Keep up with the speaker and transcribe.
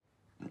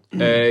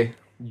Hey,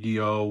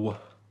 Yo.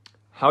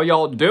 how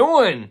y'all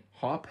doing?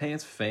 Hot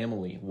Pants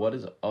family, what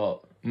is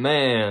up?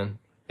 Man,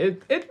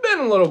 it's been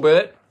a little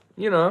bit,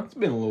 It's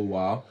been a little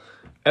while.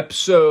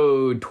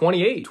 Episode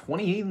 28.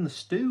 28 in the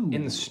stew.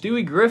 In the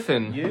Stewie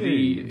Griffin. Yeah.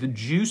 The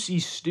juicy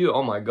stew.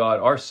 Oh my god,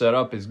 our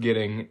setup is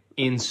getting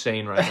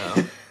insane right now.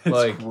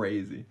 It's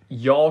crazy.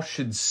 Y'all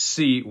should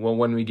see, well,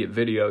 when we get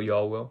video,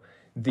 y'all will,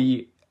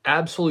 the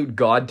absolute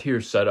god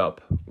tier setup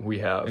we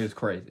have. It's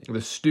crazy.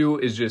 The stew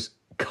is just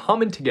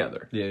coming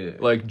together. Yeah.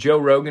 Like, Joe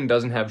Rogan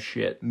doesn't have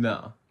shit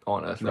No.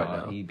 on us right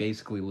now. He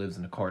basically lives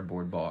in a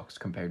cardboard box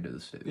compared to the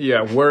stew.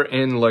 Yeah, we're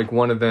in, like,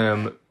 one of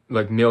them,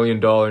 like, $1 million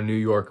New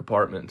York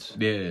apartments.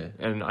 Yeah.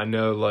 And I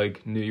know,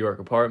 like, New York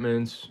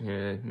apartments,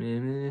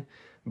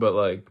 but,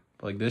 like,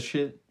 this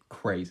shit,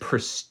 crazy.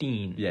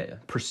 pristine. Yeah.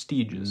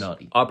 Prestigious.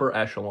 Nutty. Upper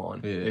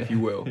echelon, Yeah. if you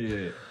will.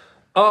 Yeah.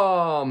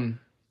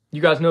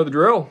 You guys know the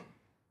drill.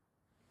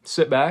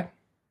 Sit back.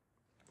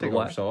 Take off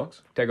relax. your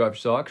socks. Take off your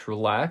socks,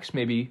 relax,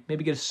 maybe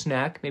get a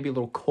snack, maybe a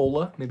little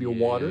cola, maybe a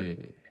water. Yeah.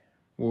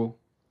 We'll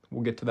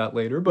get to that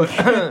later, but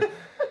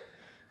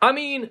I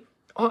mean,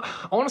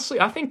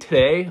 honestly, I think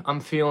today I'm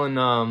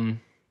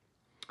feeling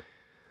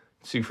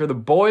see, for the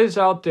boys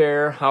out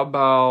there, how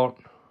about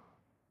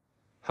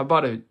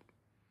a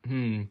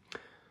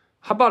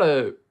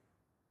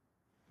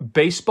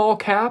baseball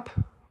cap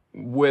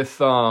with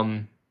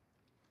how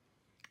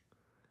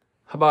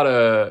about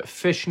a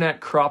fishnet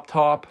crop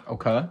top?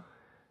 Okay.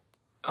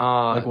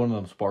 Like one of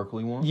them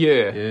sparkly ones?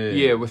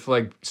 Yeah, with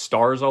like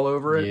stars all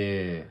over it.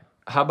 Yeah.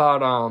 How about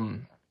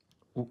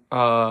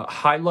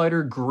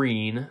highlighter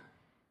green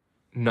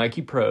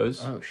Nike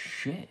Pros? Oh,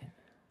 shit.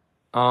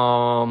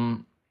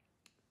 Bass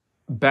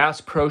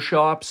Pro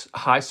Shops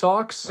high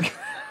socks,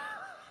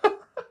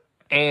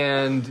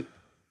 and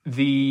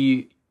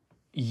the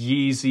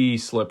Yeezy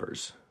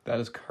slippers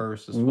That is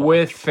cursed as fuck.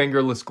 with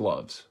fingerless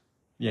gloves.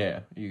 Yeah,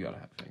 you gotta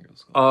have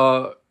fingers.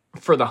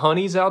 For the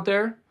honeys out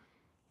there,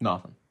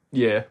 Nothing.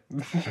 yeah,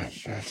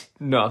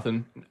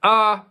 nothing.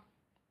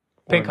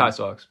 Pink high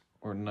socks.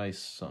 Or nice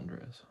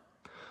sundress.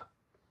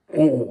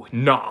 Oh,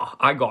 nah,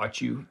 I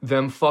got you.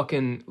 Them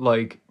fucking,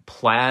 like,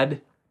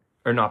 like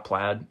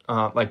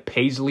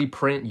paisley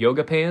print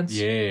yoga pants.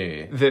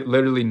 Yeah. That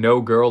literally no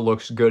girl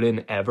looks good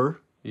in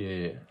ever.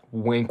 Yeah.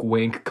 Wink,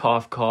 wink,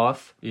 cough,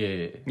 cough.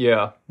 Yeah.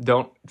 Yeah,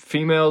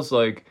 females,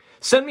 like,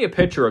 send me a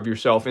picture of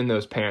yourself in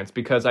those pants,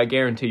 because I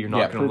guarantee you're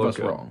not going to look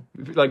prove good. us wrong.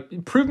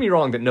 Like, prove me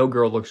wrong that no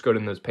girl looks good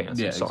in those pants.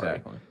 Yeah, I'm sorry.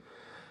 exactly.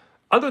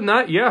 Other than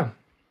that, yeah.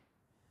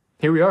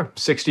 Here we are,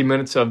 60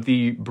 minutes of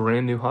the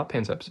brand new Hot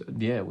Pants episode.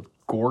 Yeah, with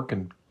Gork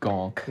and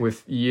Gonk.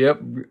 With,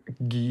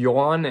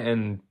 Gyon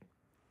and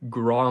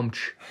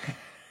Gromch.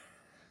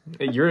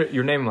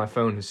 Your name on my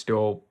phone is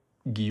still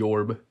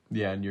Giorb.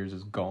 Yeah, and yours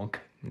is Gonk.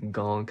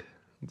 Gonk.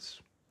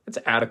 It's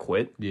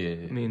adequate. Yeah.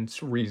 I mean,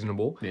 it's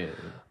reasonable. Yeah.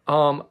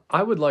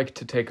 I would like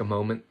to take a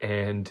moment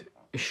and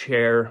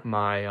share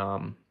my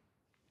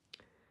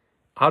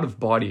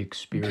out-of-body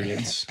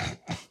experience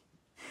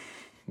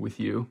with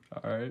you.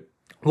 All right.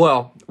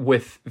 Well,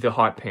 with the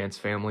Hot Pants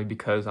family,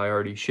 because I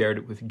already shared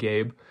it with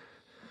Gabe.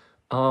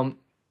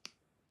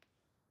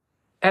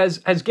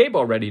 As Gabe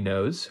already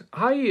knows,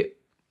 I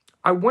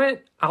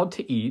went out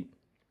to eat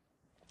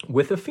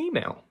with a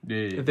female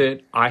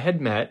that I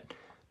had met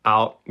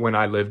out when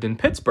I lived in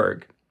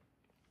Pittsburgh.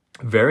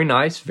 Very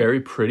nice,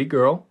 very pretty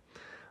girl.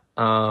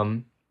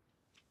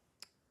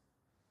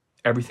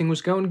 Everything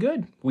was going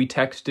good. We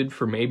texted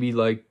for maybe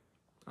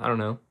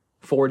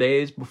 4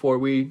 days before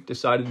we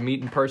decided to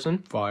meet in person.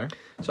 Fire.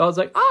 So I was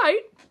like, all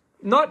right,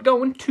 not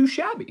going too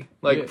shabby.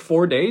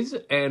 4 days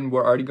and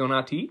we're already going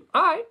out to eat.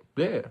 All right.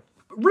 Yeah.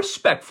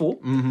 Respectful.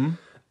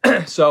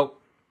 Mm-hmm. So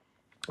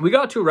we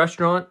got to a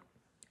restaurant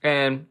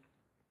and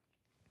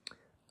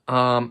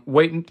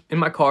waiting in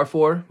my car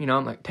for her.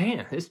 I'm like,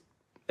 damn, this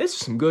is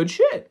some good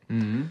shit.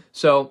 Mm-hmm.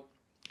 So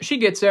she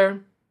gets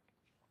there.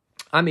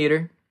 I meet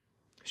her.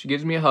 She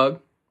gives me a hug.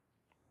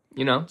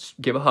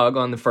 Just give a hug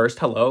on the first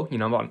hello.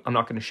 I'm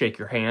not going to shake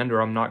your hand,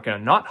 or I'm not going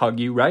to not hug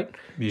you, right?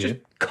 Yeah. Just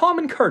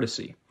common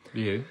courtesy.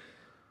 Yeah.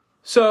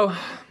 So,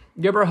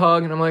 give her a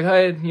hug, and I'm like,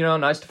 hey,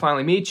 nice to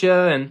finally meet you.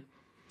 And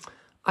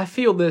I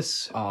feel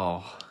this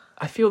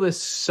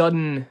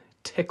sudden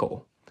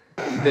tickle,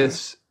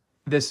 this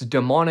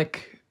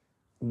demonic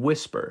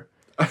whisper,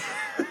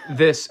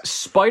 this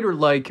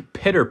spider-like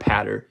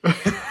pitter-patter,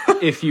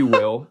 if you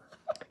will,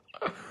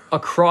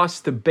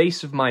 across the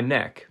base of my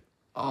neck.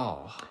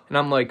 Oh. And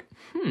I'm like,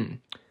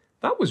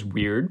 that was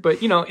weird.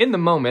 But, in the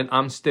moment,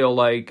 I'm still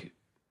like,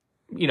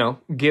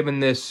 giving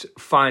this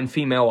fine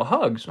female a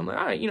hug. So I'm like,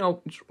 all right,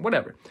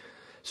 whatever.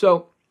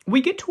 So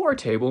we get to our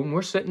table and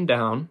we're sitting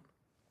down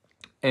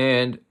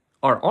and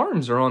our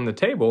arms are on the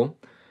table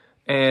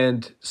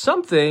and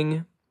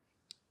something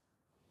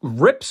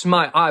rips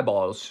my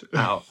eyeballs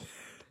out.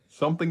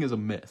 Something is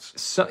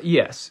amiss.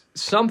 Yes,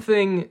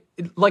 something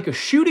like a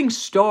shooting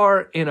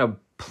star in a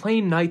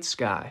plain night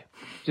sky.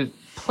 Just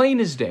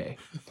plain as day.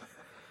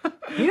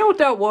 You know what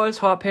that was,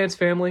 Hot Pants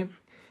family?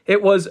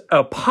 It was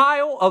a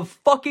pile of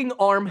fucking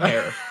arm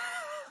hair.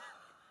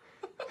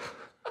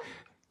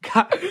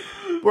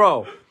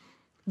 Bro,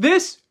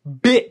 this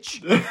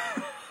bitch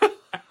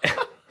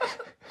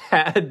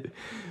had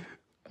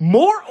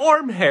more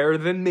arm hair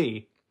than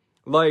me.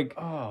 Like,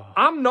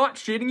 I'm not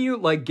shitting you,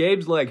 like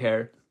Gabe's leg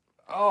hair.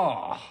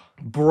 Oh.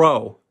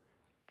 Bro.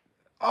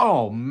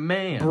 Oh,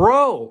 man.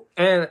 Bro.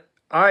 And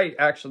I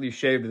actually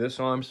shaved this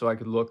arm so I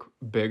could look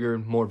bigger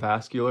and more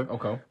vascular.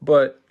 Okay.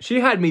 But she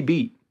had me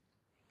beat.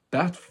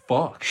 That's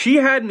fucked. She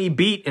had me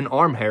beat in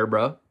arm hair,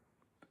 bro.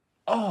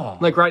 Oh.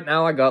 Like, right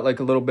now, I got, like,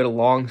 a little bit of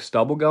long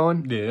stubble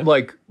going. Yeah.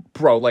 Like,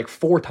 bro, like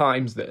 4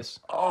 times this.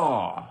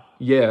 Oh.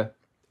 Yeah.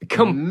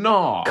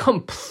 No.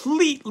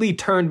 Completely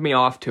turned me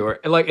off to her.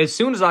 And, like, as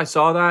soon as I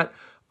saw that,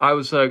 I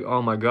was like,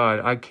 oh, my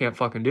God, I can't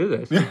fucking do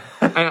this. And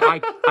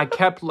I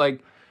kept,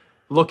 like,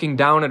 looking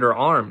down at her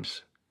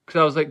arms. Because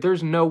I was like,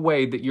 there's no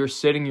way that you're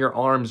sitting your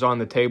arms on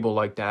the table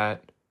like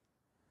that.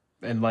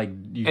 And, like,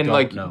 you and, don't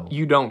like, know.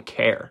 you don't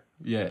care.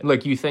 Yeah.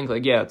 Like, you think,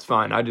 like, yeah, it's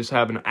fine. I just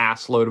have an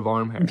ass load of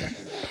arm hair.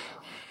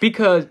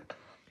 Because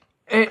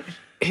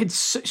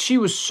she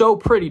was so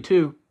pretty,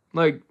 too.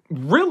 Like,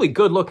 really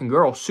good-looking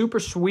girl. Super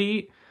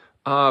sweet.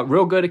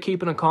 Real good at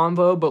keeping a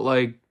convo, but,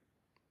 like,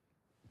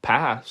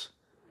 pass.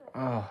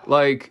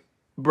 Like,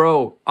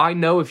 bro, I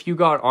know if you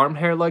got arm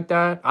hair like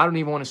that, I don't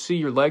even want to see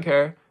your leg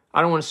hair.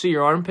 I don't want to see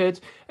your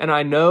armpits. And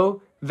I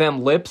know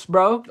them lips,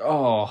 bro.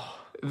 Oh.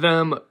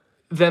 Them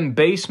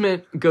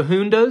basement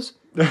gahundas.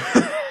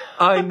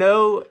 I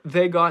know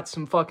they got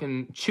some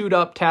fucking chewed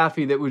up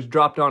taffy that was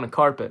dropped on a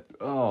carpet.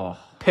 Oh.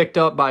 Picked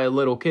up by a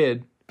little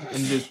kid.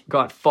 And just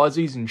got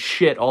fuzzies and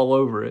shit all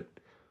over it.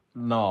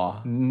 Nah.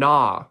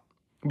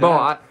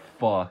 Bro,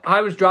 Fuck.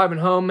 I was driving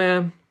home,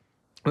 man.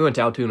 We went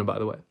to Altoona, by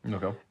the way.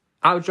 Okay.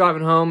 I was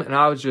driving home, and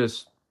I was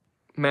just...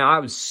 Man, I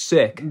was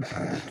sick.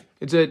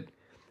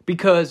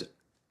 Because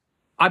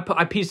I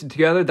pieced it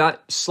together,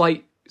 that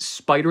slight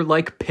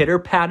spider-like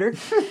pitter-patter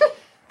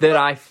that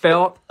I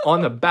felt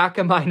on the back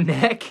of my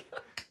neck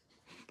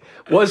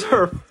was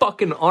her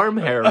fucking arm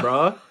hair,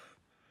 bro.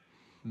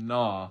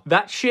 Nah.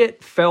 That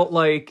shit felt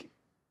like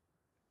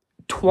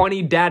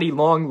 20 daddy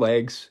long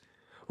legs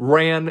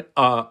ran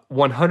a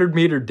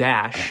 100-meter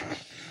dash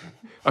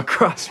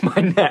across my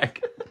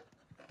neck.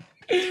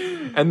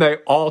 And they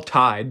all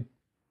tied.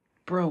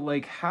 Bro,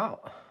 like, how?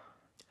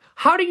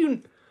 How do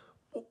you...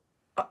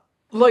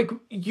 Like,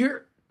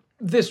 you're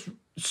this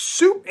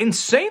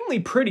insanely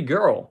pretty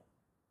girl,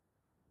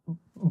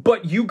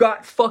 but you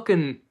got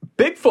fucking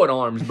Bigfoot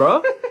arms,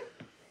 bro.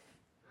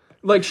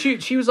 Like,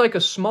 she was like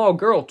a small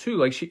girl, too.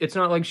 Like, it's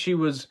not like she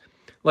was,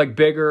 like,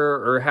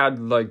 bigger or had,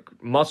 like,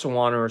 muscle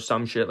on her or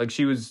some shit. Like,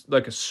 she was,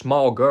 like, a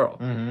small girl.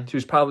 Mm-hmm. She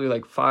was probably,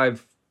 like,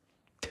 5'2",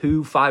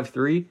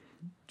 5'3".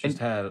 Just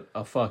had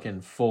a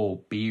fucking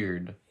full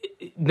beard.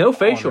 No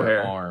facial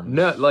hair. Arms.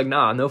 No, like,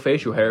 no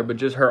facial hair, but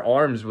just her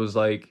arms was,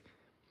 like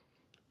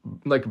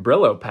a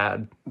Brillo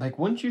pad. Like,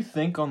 wouldn't you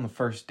think on the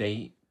first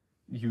date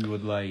you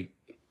would, like...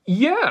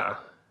 Yeah.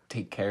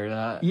 Take care of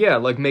that? Yeah,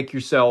 like, make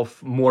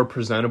yourself more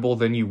presentable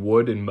than you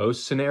would in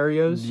most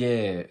scenarios.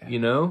 Yeah. You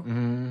know?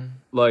 Mm-hmm.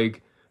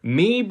 Like,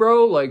 me,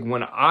 bro, like,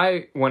 when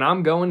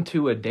I'm going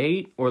to a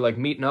date or, like,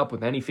 meeting up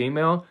with any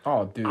female...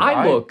 Oh, dude.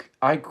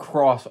 I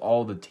cross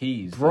all the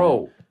T's.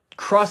 Bro, man.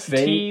 Cross the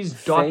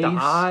T's, dot the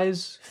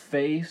I's.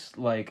 Face,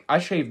 like, I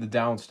shave the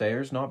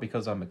downstairs, not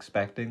because I'm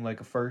expecting,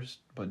 like, a first,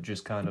 but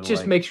just kind of,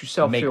 just like... makes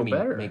yourself feel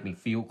better. Make me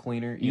feel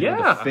cleaner.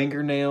 Yeah. The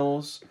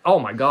fingernails. Oh,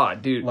 my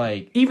God, dude.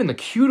 Like... Even the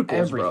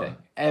cuticles,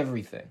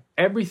 Everything.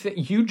 Everything.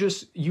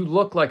 You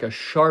look like a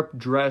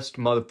sharp-dressed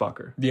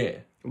motherfucker. Yeah.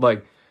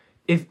 Like,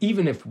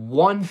 even if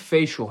one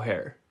facial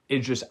hair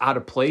is just out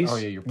of place, oh,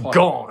 yeah, you're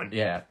gone.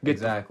 Yeah,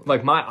 exactly.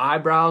 Like, my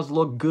eyebrows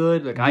look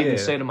good. Like, I even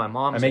say to my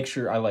mom... I make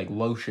sure I, like,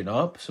 lotion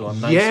up so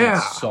I'm nice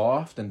and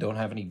soft and don't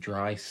have any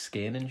dry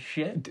skin and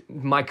shit.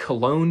 My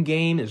cologne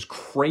game is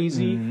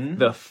crazy. Mm-hmm.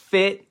 The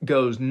fit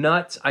goes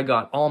nuts. I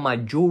got all my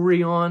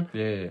jewelry on.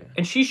 Yeah.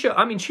 And she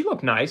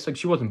looked nice. Like,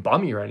 she wasn't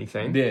bummy or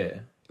anything.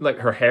 Yeah. Like,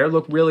 her hair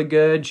looked really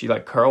good. She,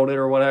 like, curled it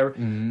or whatever.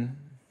 Mm-hmm.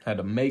 Had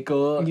the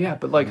makeup. Yeah,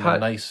 but, like... How,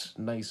 nice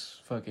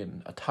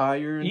fucking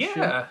attire and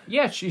shit.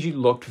 Yeah, she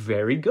looked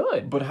very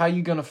good. But how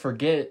you gonna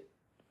forget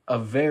a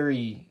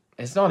very...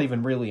 It's not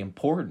even really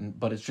important,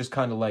 but it's just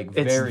kind of, like,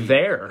 It's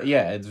there.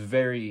 Yeah, it's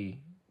very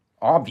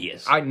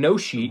obvious. I know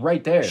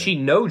right there. She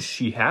knows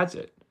she has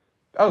it.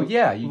 Oh,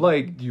 yeah.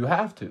 You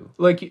have to.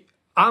 Like,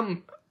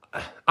 I'm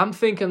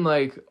thinking,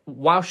 like,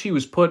 while she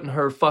was putting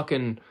her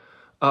fucking...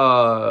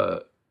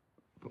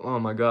 oh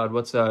my God,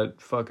 what's that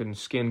fucking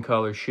skin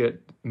color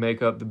shit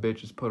makeup the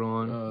bitches put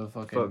on?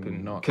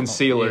 Fucking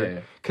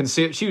concealer. Yeah.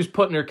 She was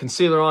putting her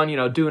concealer on,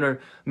 doing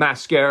her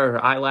mascara,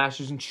 her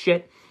eyelashes and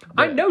shit. Yeah.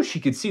 I know she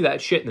could see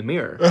that shit in the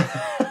mirror.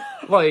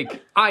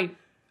 Like,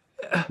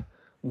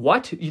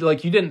 what?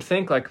 You didn't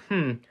think, like,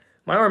 my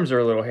arms are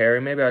a little hairy,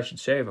 maybe I should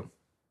shave them.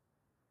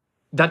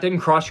 That didn't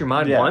cross your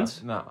mind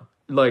once? No.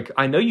 Like,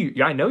 I know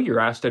your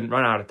ass didn't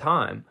run out of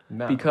time.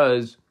 No.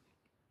 Because...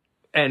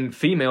 And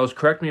females,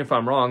 correct me if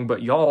I'm wrong,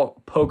 but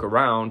y'all poke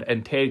around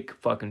and take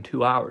fucking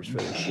 2 hours for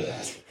this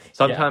shit.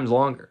 Sometimes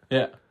longer.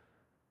 Yeah.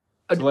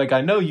 So, like,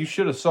 I know you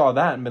should have saw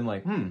that and been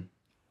like,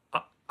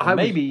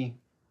 Maybe.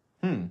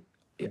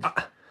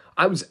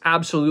 I was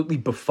absolutely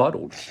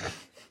befuddled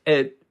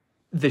at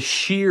the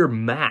sheer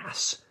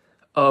mass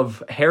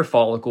of hair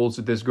follicles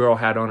that this girl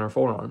had on her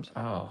forearms.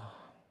 Oh.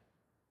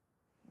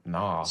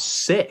 Nah.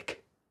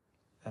 Sick.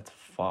 That's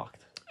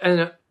fucked.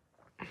 And,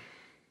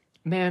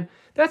 man,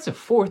 that's the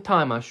fourth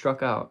time I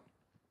struck out.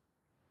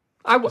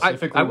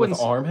 Specifically with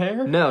arm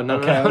hair? No.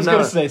 Okay, I was going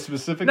to say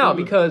specifically. No,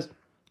 because,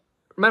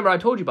 remember, I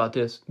told you about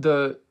this.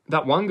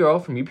 That one girl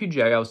from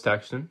UPJ I was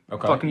texting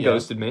fucking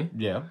ghosted me.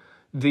 Yeah.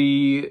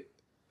 The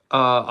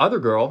other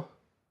girl...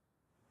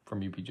 From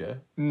UPJ?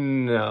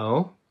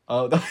 No.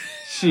 Oh,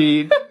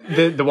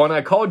 the one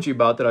I called you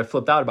about that I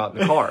flipped out about in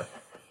the car.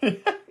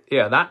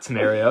 Yeah, that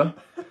scenario.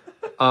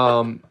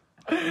 The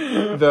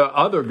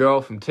other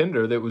girl from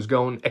Tinder that was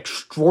going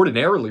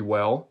extraordinarily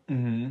well,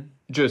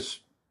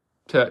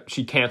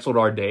 she canceled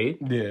our date.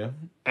 Yeah.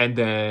 And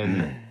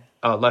then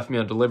left me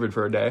undelivered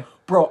for a day.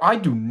 Bro, I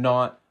do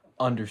not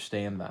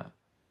understand that.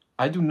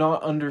 I do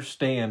not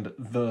understand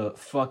the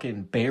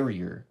fucking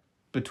barrier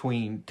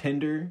between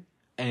Tinder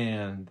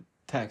and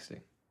texting.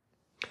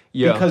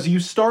 Yeah. Because you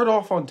start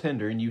off on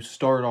Tinder and you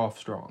start off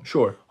strong.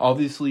 Sure.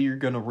 Obviously, you're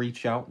going to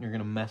reach out and you're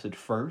going to message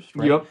first,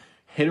 right? Yep.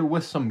 Hit her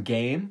with some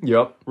game.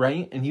 Yep.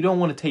 Right? And you don't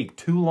want to take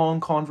too long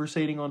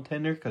conversating on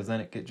Tinder because then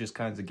it could just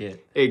kind of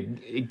get...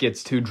 It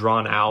gets too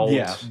drawn out.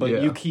 Yeah,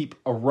 but you keep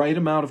a right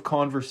amount of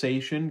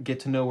conversation,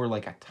 get to know her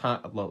like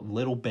a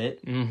little bit,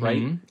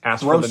 right?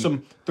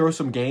 Throw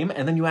some game,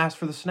 and then you ask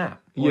for the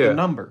snap or the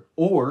number.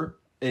 Or,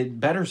 in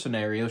better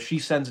scenario, she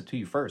sends it to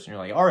you first, and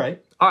you're like, all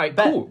right,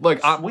 cool.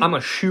 Like, I'm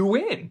a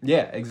shoe-in.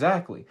 Yeah,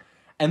 exactly.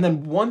 And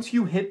then once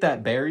you hit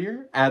that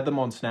barrier, add them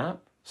on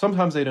Snap.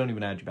 Sometimes they don't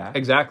even add you back.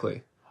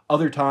 Exactly.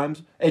 Other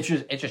times, it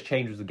just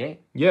changes the game.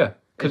 Yeah.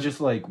 It's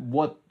just like,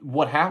 what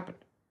happened?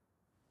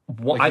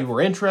 Like you were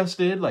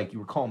interested, like you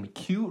were calling me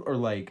cute, or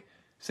like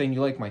saying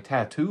you like my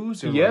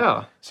tattoos, or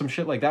like some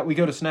shit like that. We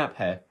go to Snap,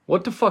 hey.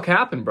 What the fuck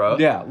happened, bro?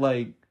 Yeah,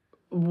 like...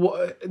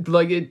 What,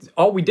 like,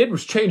 all we did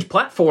was change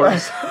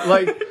platforms.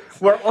 Like,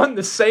 we're on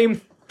the same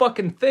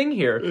fucking thing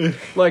here.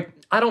 Like,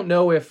 I don't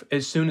know if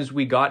as soon as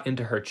we got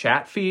into her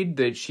chat feed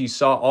that she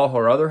saw all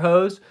her other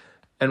hoes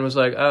and was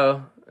like,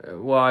 oh,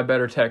 well, I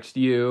better text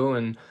you,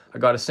 and I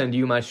got to send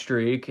you my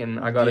streak, and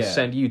I got to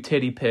send you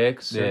titty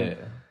pics. Yeah.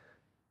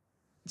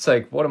 It's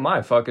like, what am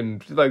I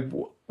fucking... Like,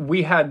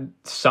 we had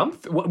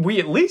something... We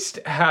at least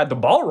had the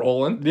ball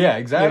rolling. Yeah,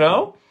 exactly. You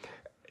know?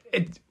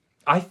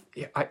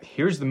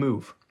 Here's the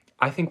move.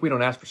 I think we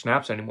don't ask for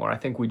snaps anymore. I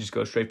think we just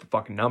go straight for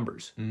fucking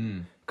numbers.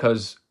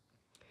 Because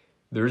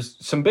there's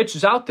some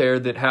bitches out there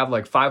that have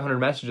like 500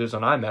 messages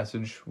on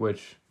iMessage,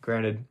 which,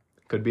 granted,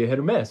 could be a hit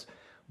or miss.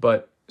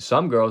 But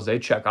some girls, they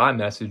check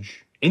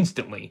iMessage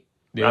instantly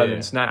rather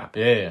than Snap.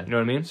 Yeah. You know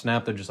what I mean?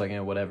 Snap, they're just like,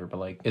 whatever.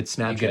 But like, it's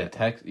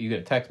Snapchat. You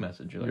get a text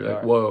message. You're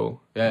like, whoa.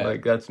 Yeah.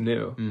 Like, that's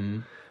new. Mm-hmm.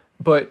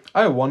 But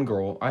I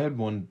had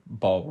one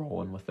ball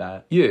rolling with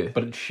that. Yeah.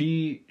 But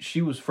she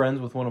was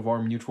friends with one of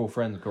our mutual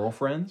friends'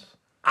 girlfriends.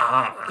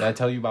 Did I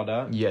tell you about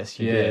that? Yes,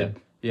 you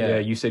did. Yeah,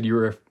 you said you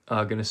were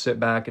going to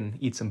sit back and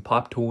eat some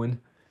Pop-Torn.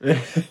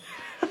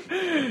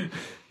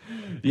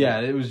 Yeah,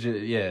 it was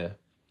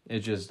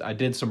just, I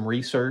did some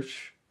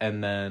research,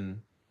 and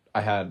then I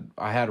had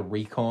a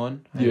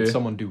recon. I had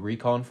someone do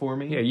recon for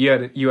me.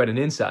 Yeah, you had an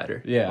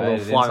insider. Yeah, I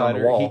had an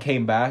insider. He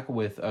came back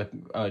with a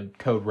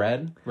code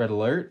red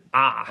alert.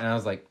 And I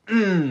was like,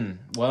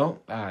 well,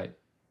 all right.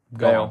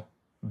 Bail.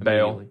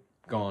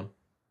 Gone.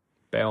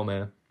 Bail,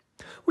 man.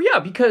 Well, yeah,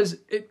 because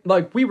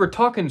we were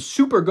talking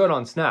super good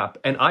on Snap,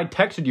 and I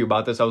texted you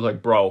about this. I was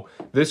like, bro,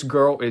 this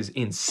girl is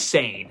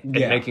insane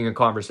at making a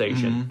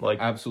conversation. Like,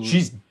 absolutely.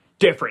 She's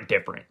different.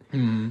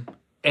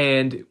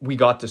 And we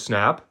got to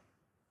Snap.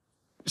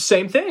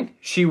 Same thing.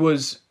 She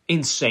was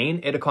insane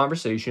at a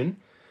conversation,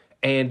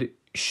 and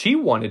she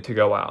wanted to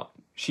go out.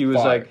 She was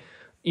like,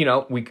 you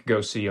know, we could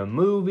go see a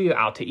movie,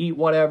 out to eat,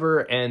 whatever,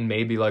 and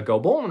maybe like go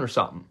bowling or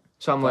something.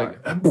 So I'm like,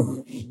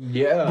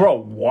 yeah,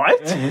 bro,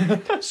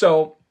 what?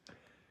 So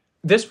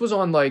this was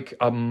on like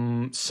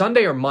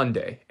Sunday or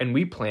Monday, and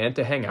we planned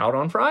to hang out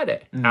on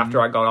Friday after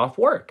I got off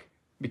work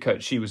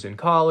because she was in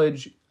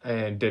college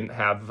and didn't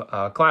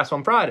have class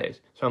on Fridays.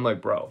 So I'm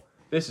like, bro,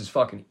 this is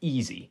fucking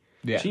easy.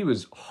 Yeah. She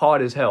was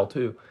hot as hell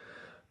too.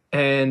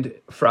 And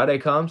Friday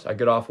comes, I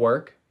get off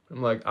work.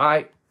 I'm like, all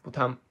right, what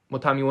time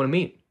you want to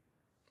meet?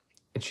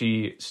 And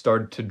she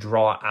started to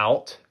draw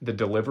out the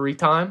delivery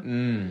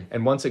time.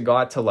 And once it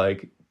got to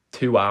like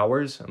 2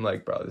 hours, I'm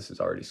like, bro, this is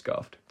already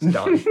scuffed. It's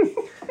done.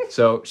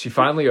 So she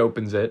finally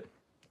opens it,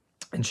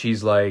 and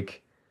she's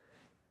like,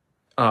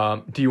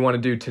 do you want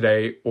to do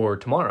today or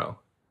tomorrow?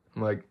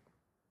 I'm like,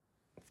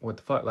 what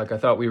the fuck? Like, I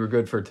thought we were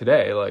good for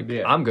today. Like,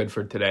 I'm good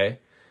for today.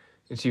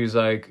 And she was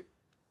like,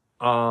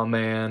 oh,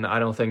 man, I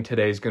don't think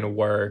today's going to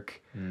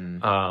work.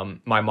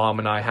 My mom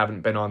and I haven't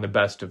been on the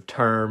best of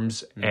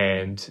terms,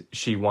 and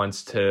she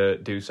wants to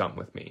do something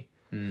with me.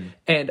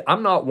 And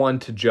I'm not one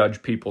to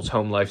judge people's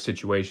home life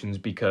situations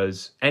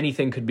because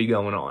anything could be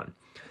going on.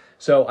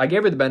 So I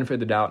gave her the benefit of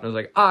the doubt, and I was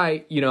like,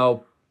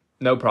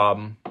 no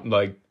problem.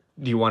 Like,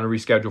 do you want to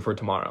reschedule for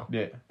tomorrow?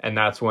 Yeah. And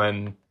that's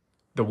when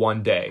the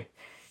one day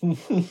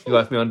he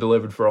left me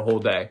undelivered for a whole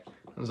day.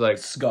 I was like,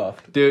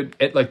 scuffed, dude.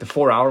 At like the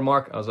 4-hour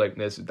mark, I was like,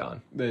 this is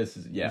done. This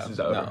is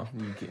over. No,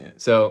 you can't.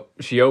 So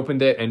she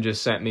opened it and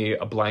just sent me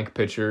a blank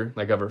picture,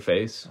 like, of her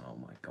face. Oh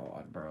my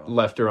god, bro.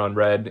 Left her on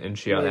red, and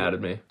she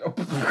unadded me.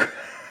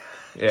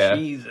 Yeah.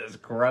 Jesus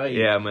Christ.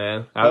 Yeah,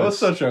 man. That was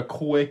such a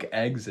quick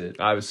exit.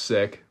 I was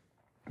sick.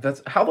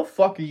 That's how the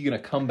fuck are you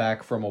gonna come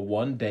back from a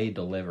 1 day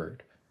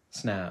delivered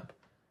snap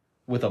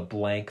with a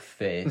blank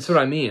face? That's what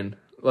I mean.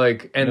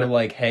 Like, and they're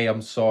like, hey,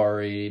 I'm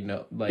sorry.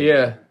 No, like,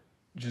 yeah.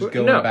 Just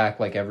going back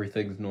like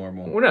everything's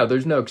normal. Well, no,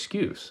 there's no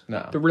excuse.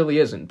 No. There really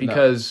isn't.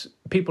 Because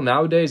people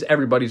nowadays,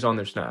 everybody's on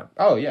their Snap.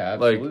 Oh, yeah,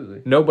 absolutely.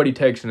 Like, nobody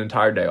takes an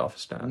entire day off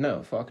of Snap.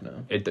 No, fuck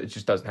no. It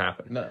just doesn't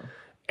happen. No.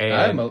 And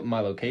I have my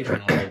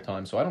location all the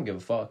time, so I don't give a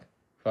fuck.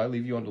 If I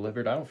leave you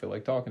undelivered, I don't feel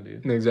like talking to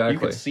you. Exactly. You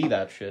can see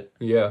that shit.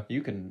 Yeah.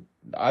 You can...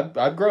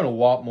 I've grown a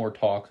lot more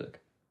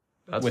toxic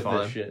with fine.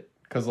 this shit.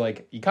 Because,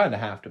 like, you kind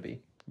of have to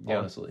be,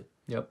 honestly.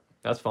 Yep.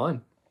 That's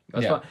fine.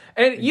 That's fine.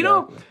 And, you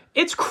know,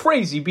 it's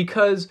crazy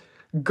because...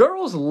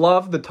 girls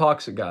love the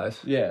toxic guys.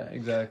 Yeah,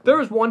 exactly. There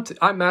was one...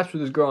 I matched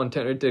with this girl on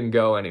Tinder. It didn't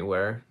go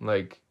anywhere.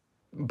 Like,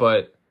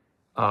 but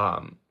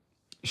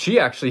she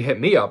actually hit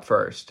me up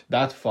first.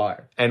 That's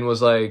fire. And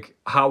was like,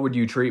 how would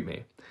you treat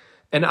me?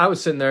 And I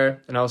was sitting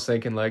there, and I was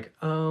thinking, like,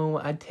 oh,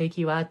 I'd take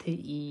you out to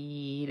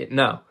eat.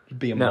 No.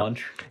 Be a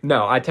munch.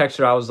 No, I texted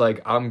her. I was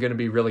like, I'm going to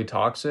be really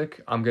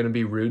toxic. I'm going to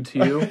be rude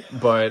to you,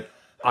 but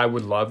I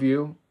would love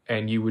you.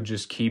 And you would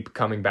just keep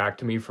coming back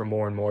to me for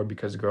more and more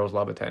because girls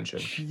love attention.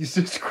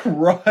 Jesus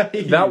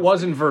Christ. That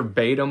wasn't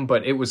verbatim,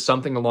 but it was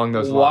something along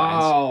those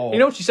lines. You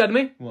know what she said to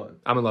me? What?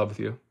 I'm in love with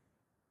you.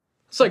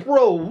 It's like,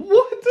 bro,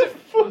 what the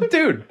fuck?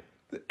 Dude,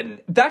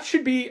 that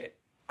should be...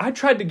 I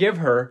tried to give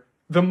her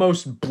the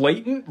most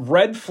blatant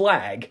red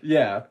flag.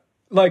 Yeah.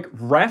 Like,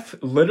 ref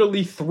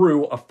literally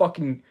threw a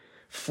fucking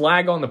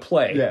flag on the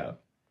play. Yeah.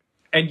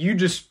 And you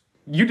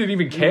didn't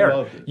even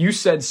care. You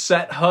said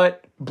set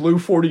hut, blue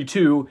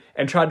 42,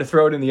 and tried to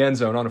throw it in the end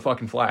zone on a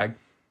fucking flag.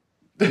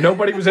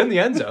 Nobody was in the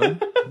end zone,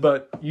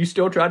 but you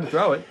still tried to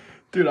throw it.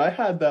 Dude, I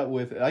had that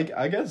with...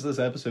 I guess this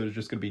episode is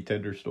just going to be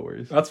Tinder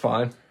stories. That's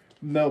fine.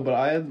 No, but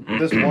I had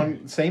this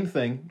one... same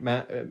thing.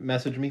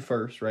 Messaged me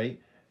first, right?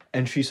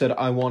 And she said,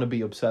 I want to be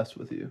obsessed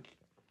with you.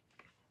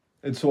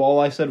 And so all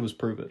I said was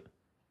prove it.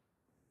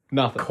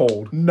 Nothing.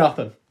 Cold.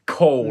 Nothing.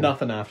 Cold.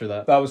 Nothing after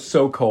that. That was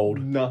so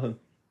cold. Nothing.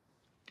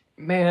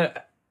 Man,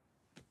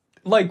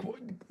 like,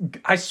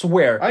 I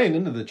swear. I ain't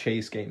into the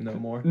chase game no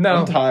more. No.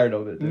 I'm tired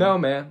of it. Dude. No,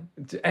 man.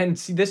 And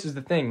see, this is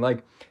the thing.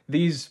 Like,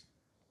 these,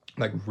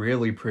 like,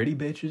 really pretty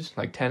bitches,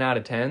 like 10 out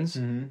of 10s,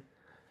 mm-hmm.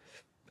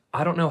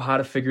 I don't know how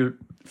to figure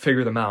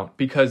them out.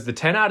 Because the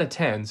 10 out of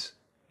 10s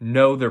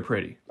know they're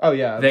pretty. Oh,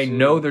 yeah. Absolutely. They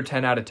know they're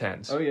 10 out of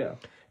 10s. Oh, yeah.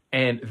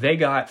 And they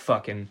got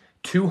fucking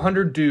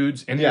 200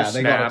 dudes in their snaps.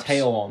 Yeah, they got a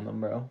tail on them,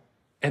 bro.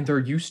 And they're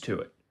used to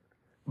it.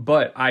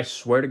 But I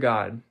swear to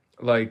God,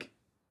 like,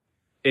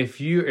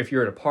 if you're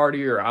at a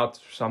party or out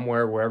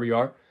somewhere, wherever you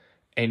are,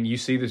 and you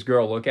see this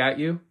girl look at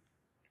you,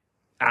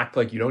 act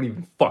like you don't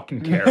even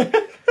fucking care.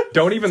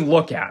 Don't even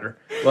look at her.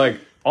 Like,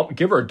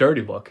 give her a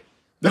dirty look.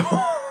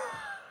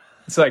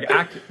 It's like,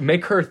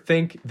 make her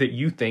think that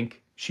you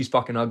think she's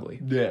fucking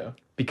ugly. Yeah.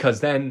 Because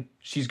then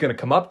she's going to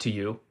come up to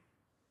you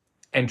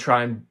and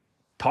try and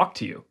talk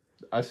to you.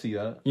 I see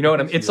that. You know what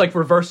I mean? It's like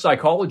reverse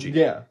psychology.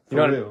 Yeah, you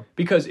know what I mean?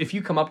 Because if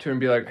you come up to her and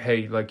be like,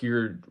 hey, like,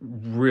 you're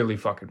really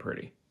fucking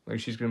pretty. Like,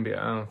 she's going to be,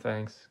 oh,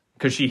 thanks.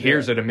 Because she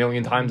hears it a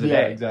million times a day.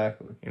 Yeah,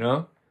 exactly. You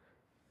know?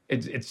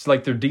 It's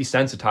like they're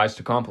desensitized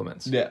to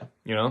compliments. Yeah.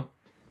 You know?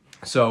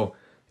 So,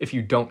 if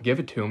you don't give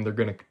it to them, they're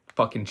going to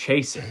fucking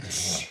chase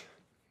it.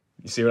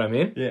 You see what I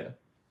mean? Yeah.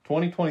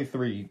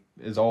 2023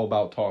 is all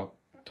about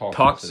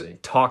toxicity.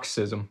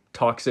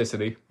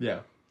 Yeah.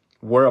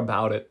 We're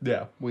about it.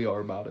 Yeah, we are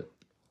about it.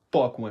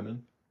 Fuck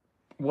women.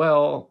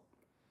 Well,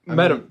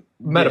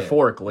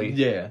 metaphorically.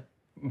 Yeah.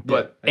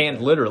 But,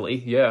 and literally,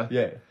 yeah.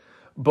 Yeah.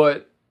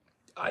 But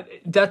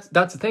that's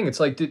the thing. It's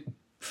like, did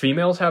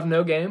females have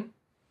no game?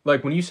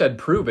 Like, when you said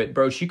prove it,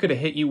 bro, she could have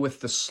hit you with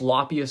the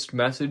sloppiest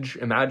message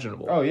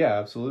imaginable. Oh, yeah,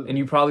 absolutely. And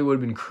you probably would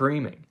have been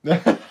creaming.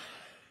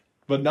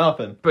 But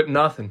nothing.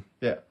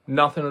 Yeah.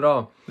 Nothing at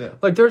all. Yeah.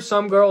 Like, there's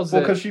some girls that...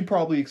 Well, because she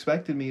probably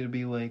expected me to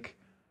be like,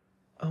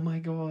 oh my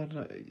god,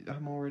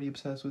 I'm already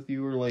obsessed with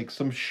you, or like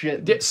some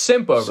shit. Yeah,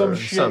 simp over some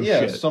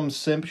shit. Some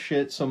simp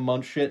shit, some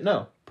munch shit.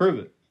 No, prove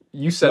it.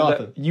 You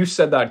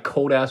said that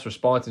cold ass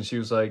response, and she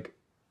was like,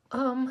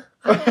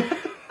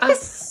 I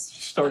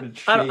started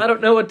shaking. I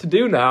don't know what to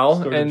do now.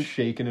 Started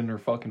shaking in her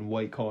fucking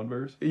white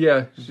Converse.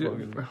 Yeah,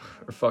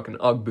 her fucking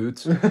Ugg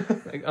boots.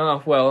 Like,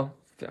 oh, well,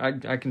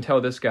 I can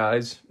tell this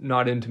guy's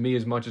not into me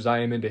as much as I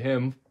am into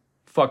him.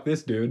 Fuck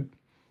this dude.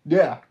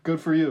 Yeah, good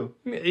for you.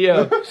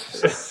 Yeah.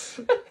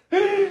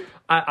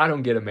 I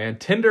don't get it, man.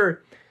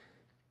 Tinder,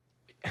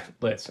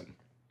 listen,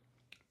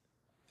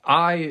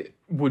 I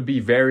would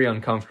be very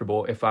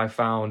uncomfortable if I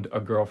found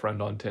a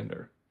girlfriend on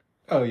Tinder.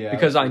 Oh, yeah.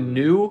 Because I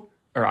know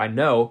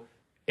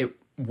it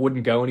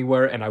wouldn't go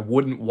anywhere, and I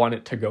wouldn't want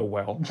it to go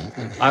well.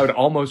 I would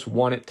almost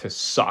want it to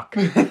suck.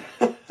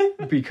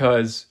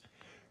 Because,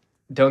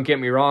 don't get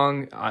me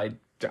wrong,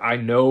 I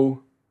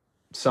know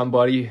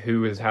somebody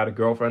who has had a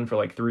girlfriend for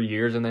like 3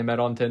 years and they met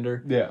on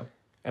Tinder. Yeah.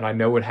 And I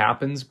know what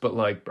happens, but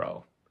like,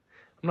 bro,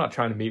 I'm not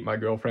trying to meet my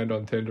girlfriend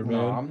on Tinder, man.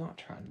 No, I'm not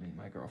trying to meet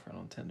my girlfriend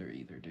on Tinder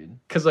either, dude.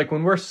 Because like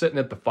when we're sitting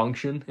at the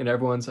function and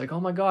everyone's like, oh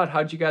my God,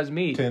 how'd you guys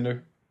meet?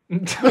 Tinder.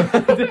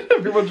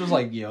 Everyone's just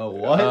like, yo,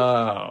 what?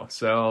 Oh,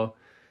 so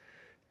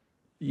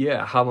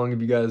yeah, how long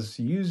have you guys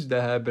used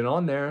to have been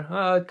on there?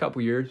 A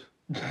couple years.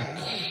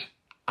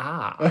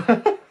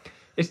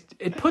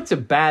 It puts a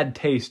bad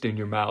taste in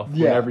your mouth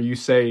whenever you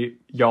say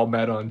y'all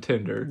met on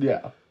Tinder.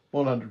 Yeah,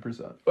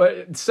 100%.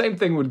 But same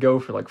thing would go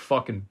for like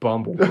fucking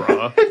Bumble,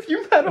 bro. If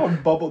you met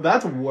on Bumble,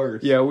 that's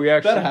worse. Yeah,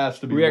 that has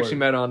to be we worse. actually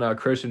met on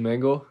Christian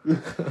Mingle.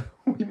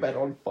 We met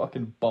on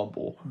fucking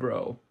Bumble,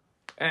 bro.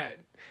 And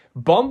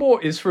Bumble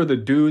is for the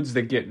dudes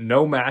that get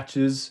no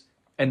matches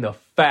and the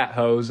fat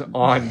hoes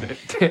on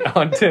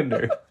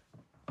Tinder.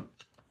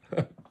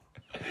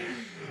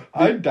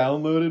 I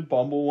downloaded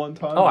Bumble one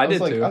time. Oh, I did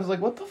too. I was like,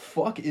 what the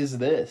fuck is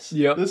this?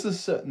 Yep. This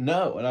is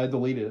no, and I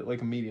deleted it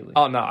like immediately.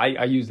 Oh no,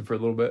 I used it for a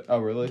little bit. Oh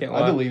really? Can't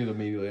I lie. deleted it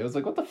immediately. I was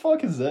like, what the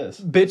fuck is this?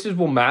 Bitches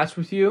will match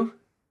with you,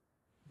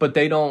 but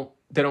they don't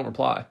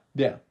reply.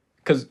 Yeah.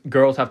 Because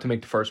girls have to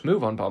make the first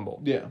move on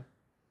Bumble. Yeah.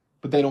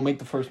 But they don't make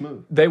the first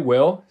move. They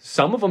will.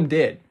 Some of them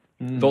did.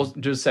 They'll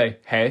just say,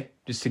 hey,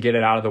 just to get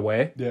it out of the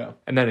way. Yeah.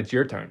 And then it's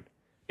your turn.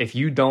 If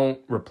you don't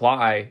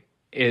reply,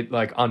 it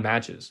like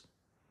unmatches.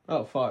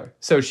 Oh, fire.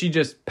 So she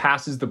just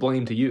passes the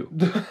blame to you.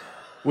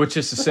 Which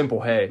is a simple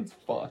hey. It's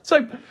fun. It's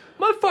like,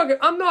 motherfucker,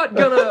 I'm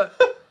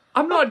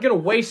not gonna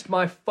waste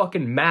my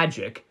fucking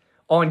magic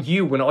on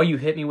you when all you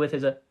hit me with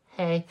is a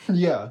hey.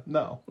 Yeah,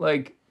 no.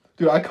 Like,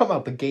 dude, I come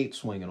out the gate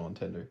swinging on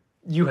Tinder.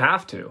 You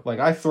have to. Like,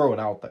 I throw it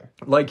out there.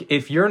 Like,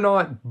 if you're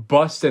not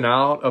busting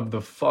out of the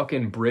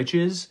fucking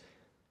britches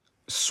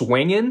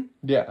swinging,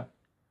 yeah,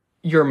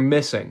 you're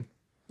missing.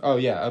 Oh,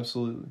 yeah,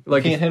 absolutely.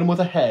 Like, can't hit him with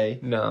a hey.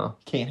 No.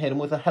 Can't hit him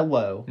with a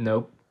hello.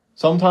 Nope.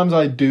 Sometimes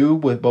I do,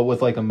 but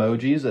with, like,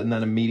 emojis, and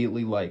then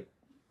immediately, like,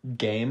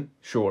 game.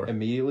 Sure.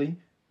 Immediately.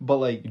 But,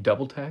 like... You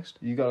double text?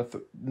 You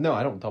gotta... No,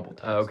 I don't double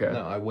text. Oh, okay.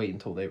 No, I wait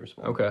until they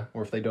respond. Okay.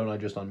 Or if they don't, I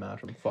just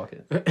unmatch them. Fuck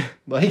it.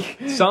 Like...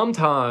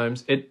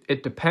 Sometimes,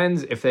 it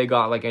depends if they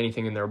got, like,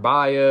 anything in their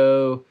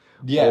bio.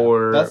 Yeah,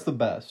 or... that's the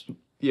best.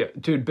 Yeah,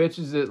 dude,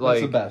 bitches that, like...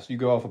 That's the best. You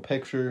go off a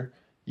picture...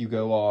 You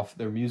go off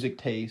their music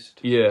taste.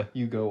 Yeah.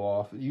 You go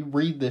off. You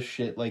read this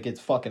shit like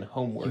it's fucking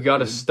homework. You got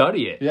to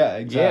study it. Yeah,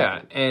 exactly.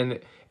 Yeah, and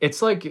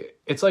it's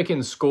like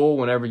in school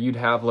whenever you'd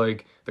have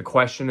like the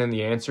question and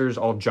the answers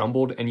all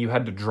jumbled and you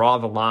had to draw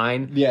the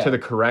line to the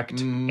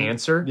correct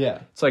answer.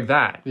 Yeah. It's like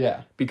that.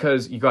 Yeah.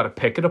 Because you got to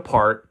pick it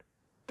apart.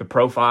 The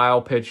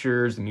profile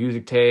pictures, the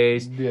music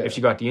taste, if she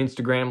got the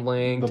Instagram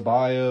link, the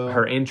bio,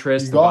 her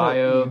interests, the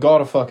bio. You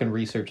gotta fucking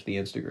research the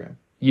Instagram.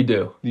 You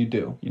do. You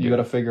do. You got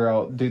to figure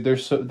out, dude.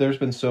 There's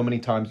been so many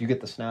times you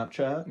get the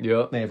Snapchat.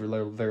 Yep. They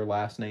have their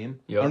last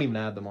name. Yep. I don't even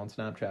add them on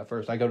Snapchat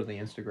first. I go to the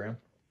Instagram.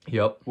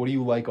 Yep. What do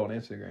you like on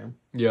Instagram?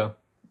 Yeah.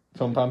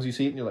 Sometimes you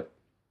see it and you're like,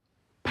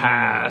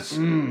 pass.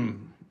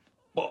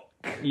 Fuck.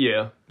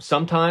 Yeah.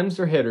 Sometimes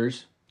they're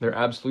hitters. They're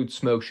absolute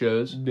smoke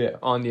shows. Yeah.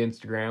 On the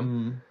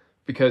Instagram.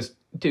 Because,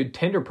 dude,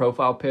 Tinder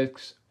profile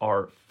pics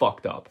are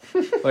fucked up.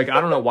 Like, I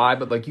don't know why,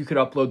 but like you could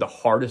upload the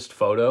hardest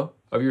photo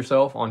of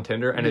yourself on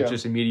Tinder and it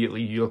just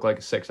immediately you look like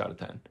a 6 out of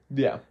 10.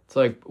 Yeah. It's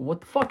like,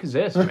 what the fuck is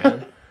this,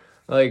 man?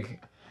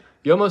 Like,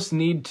 you almost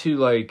need to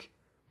like...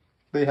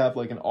 They have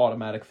like an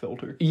automatic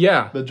filter.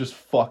 Yeah. That just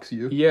fucks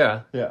you.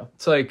 Yeah. Yeah.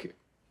 It's like,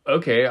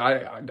 okay,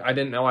 I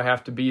didn't know I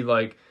have to be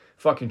like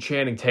fucking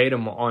Channing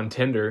Tatum on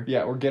Tinder.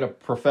 Yeah, or get a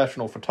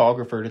professional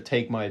photographer to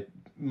take my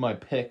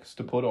pics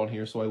to put on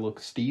here so I look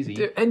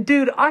steezy.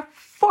 Dude, I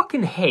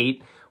fucking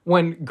hate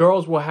when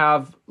girls will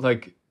have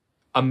like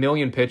a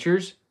million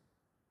pictures,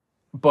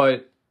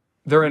 but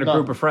they're in a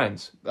group of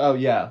friends. Oh,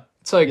 yeah.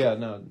 It's like, yeah,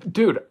 no.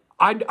 Dude,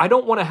 I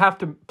don't want to have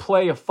to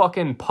play a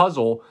fucking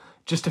puzzle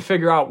just to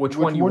figure out which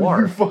one you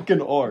are. You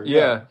fucking are.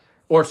 Yeah.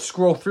 Or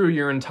scroll through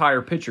your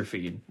entire picture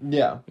feed.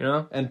 Yeah. You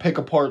know? And pick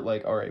apart,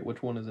 like, all right,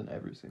 which one is in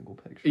every single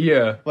picture?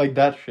 Yeah. Like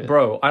that shit.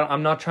 Bro,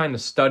 I'm not trying to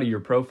study your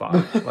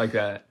profile like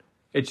that.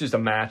 It's just a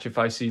match if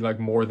I see, like,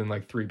 more than,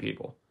 like, 3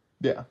 people.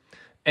 Yeah.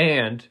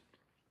 And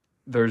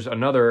there's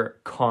another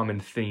common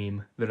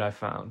theme that I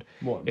found.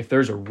 What? If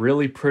there's a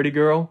really pretty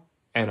girl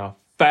and a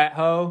fat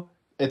hoe...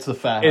 It's the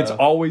fat It's hoe.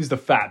 always the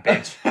fat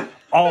bitch.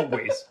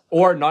 Always.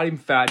 Or not even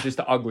fat, just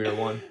the uglier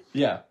one.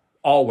 Yeah.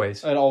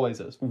 Always. It always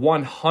is.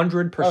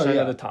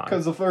 100% of the time.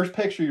 Because the first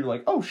picture, you're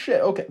like, oh,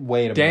 shit, okay, wait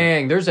a minute.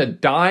 Dang, there's a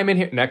dime in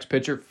here. Next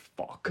picture,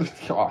 fuck.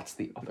 Oh, it's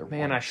the other one.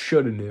 Man, I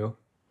should have knew.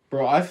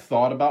 Bro,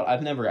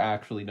 I've never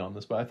actually done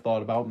this, but I've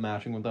thought about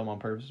matching with them on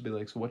purpose to be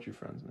like, so what's your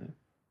friend's name?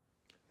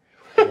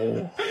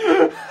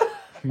 Oh.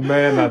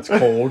 Man, that's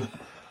cold.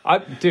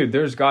 Dude,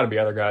 there's got to be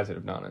other guys that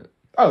have done it.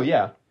 Oh,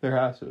 yeah, there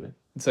has to be.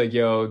 It's like,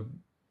 yo,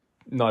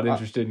 not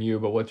interested in you,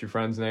 but what's your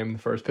friend's name in the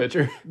first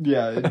picture?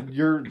 Yeah,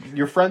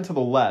 your friend to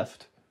the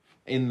left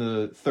in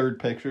the third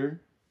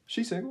picture,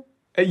 she's single.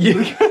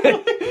 Yeah.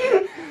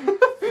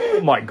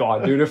 Oh my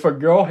God, dude. If a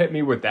girl hit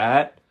me with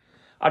that,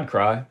 I'd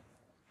cry.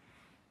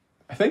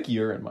 I think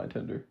you're in my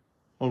Tinder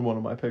on one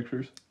of my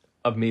pictures.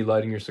 Of me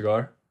lighting your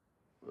cigar?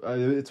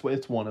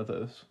 It's one of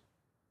those.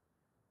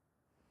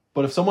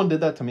 But if someone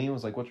did that to me and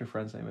was like, what's your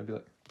friend's name? I'd be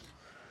like,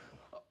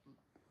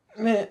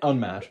 meh,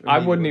 unmatched. I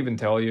wouldn't even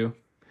tell you.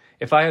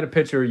 If I had a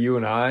picture of you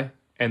and I,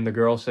 and the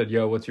girl said,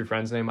 yo, what's your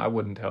friend's name? I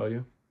wouldn't tell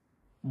you.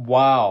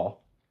 Wow.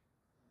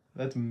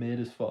 That's mid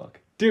as fuck.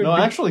 Dude, no,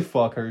 actually,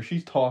 fuck her.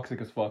 She's toxic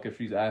as fuck if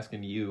she's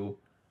asking you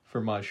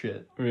for my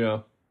shit. Yeah.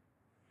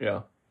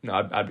 Yeah.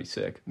 No, I'd be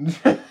sick.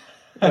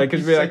 Like,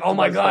 cause be like, oh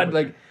my God,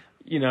 like,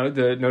 you know,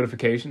 the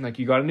notification, like,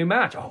 you got a new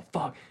match. Oh,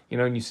 fuck. You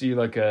know, and you see,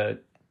 like a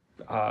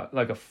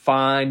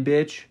fine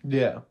bitch.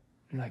 Yeah.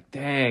 You're like,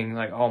 dang,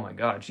 like, oh my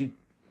God, she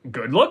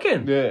good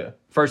looking. Yeah.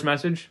 First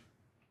message.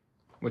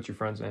 What's your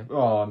friend's name?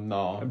 Oh,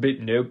 no.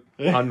 Nope.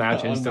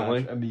 Unmatch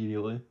instantly. Unmatch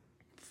immediately.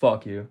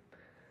 Fuck you.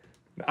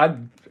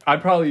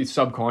 I'd probably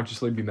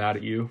subconsciously be mad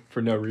at you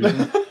for no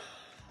reason.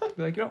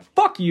 Be like, you know,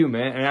 fuck you,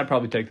 man. And I'd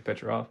probably take the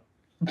picture off.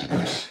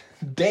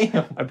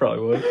 Damn. I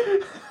probably would.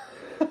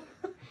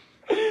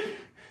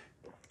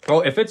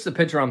 Well, if it's the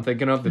picture I'm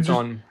thinking of that's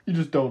on... You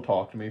just don't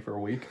talk to me for a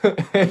week.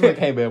 It's like,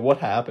 hey, man, what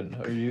happened?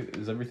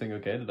 Is everything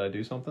okay? Did I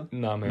do something?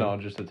 No, man. No,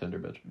 just a Tinder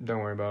bitch. Don't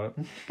worry about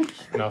it.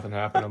 Nothing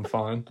happened. I'm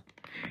fine.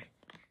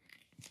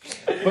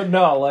 But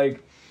no,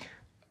 like...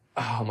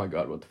 Oh my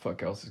God, what the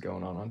fuck else is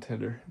going on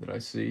Tinder that I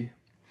see?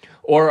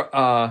 Or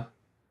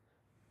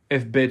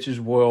if bitches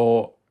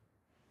will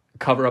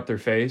cover up their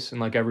face in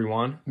like every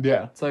one.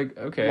 Yeah. It's like,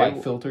 okay.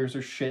 Like filters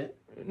or shit?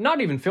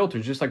 Not even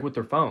filters, just like with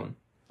their phone.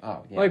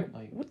 Oh, yeah. Like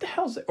what the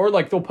hell's that? Or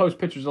like they'll post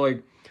pictures of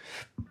like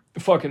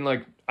fucking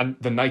like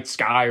the night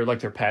sky or like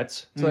their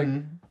pets. It's like,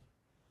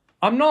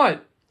 I'm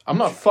not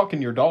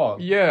fucking your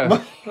dog.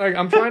 Yeah. Like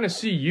I'm trying to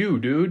see you,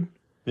 dude.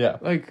 Yeah.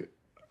 Like,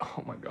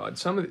 oh my God.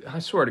 I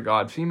swear to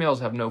God, females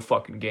have no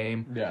fucking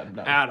game. Yeah,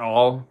 no. At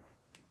all.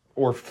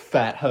 Or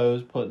fat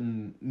hoes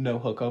putting no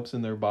hookups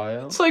in their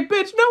bio. It's like,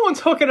 bitch, no one's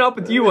hooking up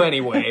with you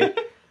anyway.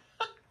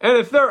 And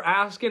if they're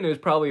asking,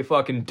 it's probably a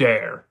fucking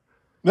dare.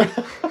 God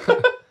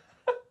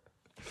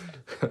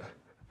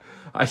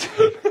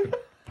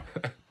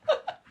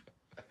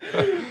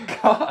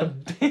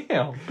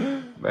damn.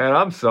 Man,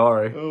 I'm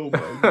sorry. Oh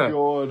my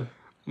God.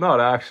 Not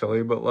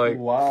actually, but like,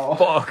 wow.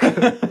 Fuck.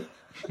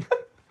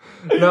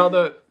 Now,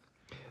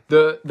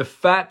 the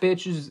fat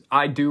bitches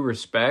I do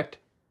respect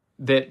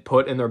that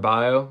put in their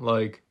bio,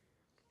 like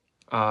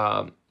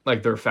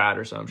they're fat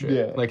or some shit.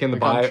 Yeah. Like in the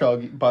like bio.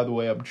 By the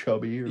way, I'm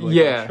chubby. Or like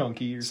yeah. I'm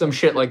chunky or some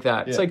shit like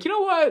that. Yeah. It's like, you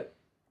know what?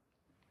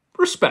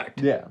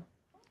 Respect. Yeah.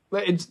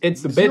 It's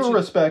the Zero bitch.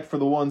 Respect for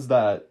the ones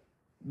that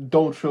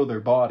don't show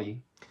their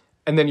body.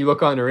 And then you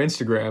look on their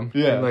Instagram.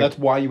 Yeah, like, that's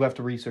why you have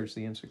to research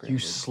the Instagram. You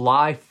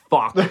sly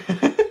fuck.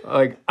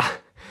 Like,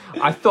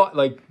 I thought,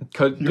 like...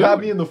 You had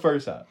me in the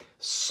first app.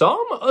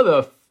 Some of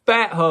the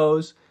fat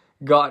hoes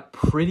got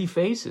pretty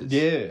faces.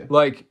 Yeah.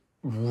 Like,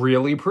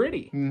 really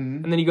pretty.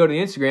 Mm-hmm. And then you go to the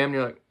Instagram and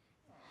you're like...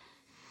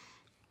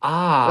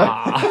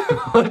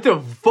 what the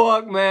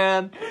fuck,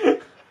 man?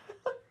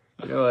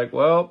 You're like,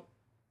 well...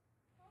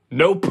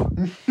 Nope.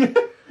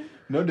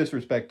 No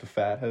disrespect to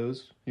fat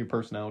hoes. Your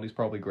personality's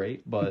probably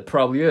great, but...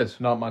 Probably is.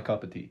 Not my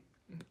cup of tea.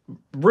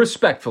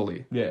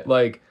 Respectfully. Yeah.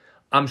 Like,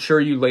 I'm sure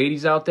you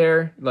ladies out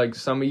there, like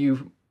some of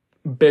you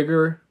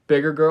bigger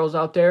girls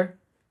out there,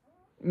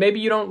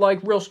 maybe you don't like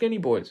real skinny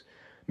boys.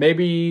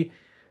 Maybe,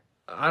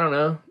 I don't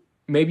know,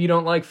 maybe you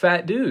don't like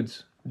fat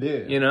dudes. Yeah.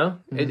 You know?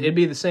 Mm-hmm. It'd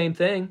be the same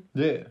thing.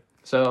 Yeah.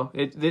 So,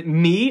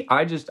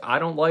 I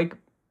don't like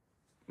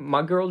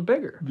my girls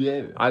bigger.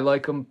 Yeah. I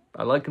like them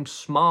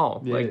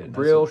small. Yeah, like nice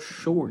real and,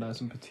 short.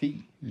 Nice and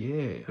petite.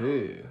 Yeah.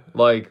 Yeah.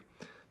 Like,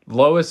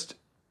 lowest,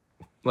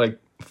 like,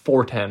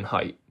 4'10"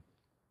 height.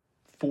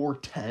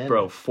 4'10"?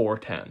 Bro,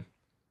 4'10".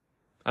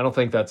 I don't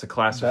think that's a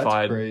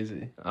classified that's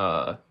crazy.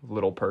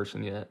 Little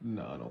person yet.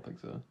 No, I don't think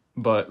so.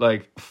 But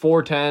like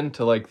 4'10"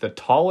 to like the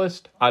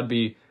tallest, I'd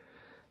be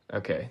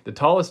okay. The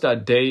tallest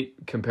I'd date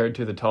compared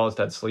to the tallest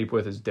I'd sleep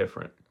with is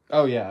different.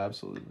 Oh yeah,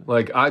 absolutely.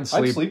 Like I'd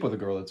sleep with a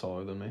girl that's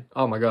taller than me.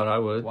 Oh my God, I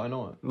would. Why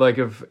not? Like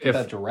if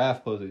that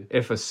giraffe pussy.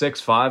 If a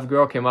 6'5"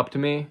 girl came up to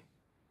me,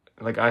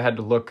 like I had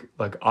to look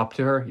like up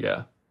to her,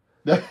 yeah.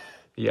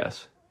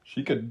 Yes.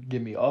 She could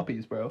give me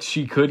uppies, bro.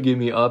 She could give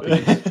me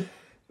uppies.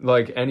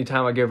 Like,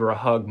 anytime I gave her a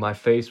hug, my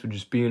face would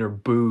just be in her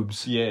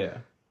boobs. Yeah.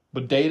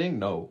 But dating?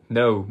 No.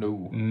 No.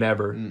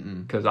 Never.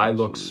 Because I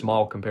look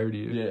small compared to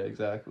you. Yeah,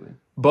 exactly.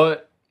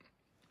 But,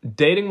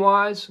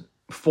 dating-wise,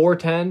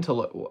 4'10"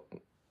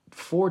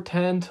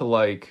 to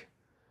like...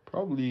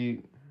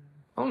 Probably...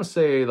 I want to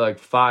say, like,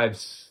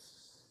 5'6".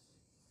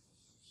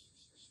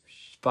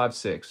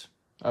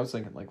 I was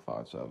thinking like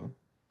 5'7".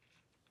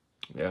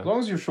 Yeah. As long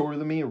as you're shorter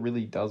than me, it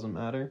really doesn't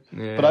matter.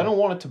 Yeah. But I don't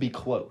want it to be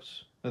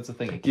close. That's the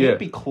thing. It can't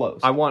be close.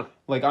 I want...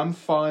 Like, I'm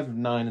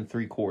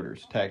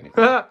 5'9"3/4",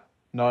 technically.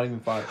 Not even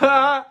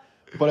 5'9".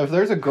 But if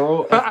there's a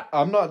girl...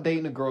 I'm not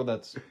dating a girl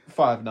that's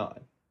 5'9".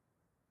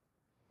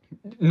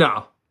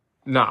 No.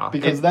 Nah.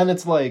 Because then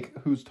it's like,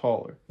 who's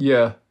taller?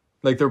 Yeah.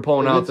 Like they're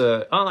pulling out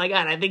the, oh my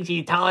God, I think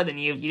she's taller than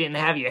you if you didn't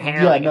have your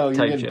hair. Yeah, like no,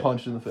 you're getting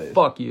punched in the face.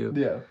 Fuck you.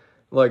 Yeah.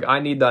 Like, I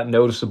need that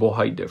noticeable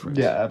height difference.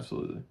 Yeah,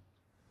 absolutely.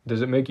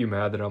 Does it make you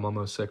mad that I'm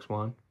almost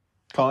 6'1"?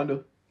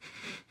 Kinda.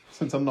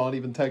 Since I'm not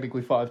even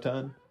technically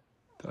 5'10".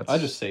 I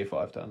just say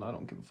 5'10". I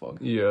don't give a fuck.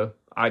 Yeah.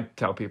 I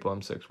tell people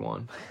I'm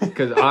 6'1".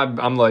 Because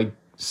I'm like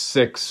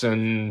 6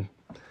 and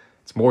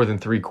it's more than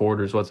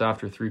 3/4. What's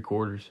after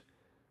 3/4?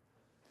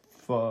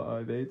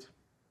 5/8.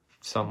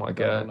 Something like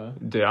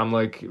that. Dude, I'm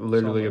like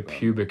literally a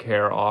pubic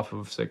hair off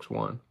of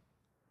 6'1".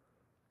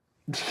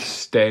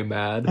 Stay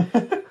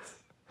mad.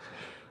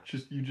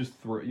 You just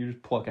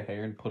pluck a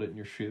hair and put it in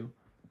your shoe.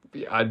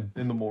 Yeah,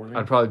 in the morning.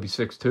 I'd probably be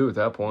 6'2" at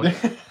that point.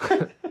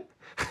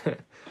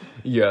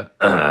 Yeah.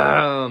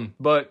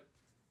 But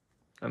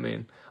I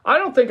mean, I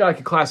don't think I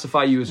could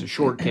classify you as a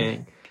short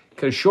king,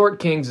 because short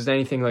kings is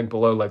anything like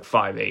below like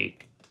 5'8".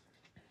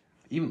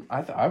 Even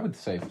I would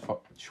say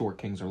short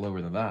kings are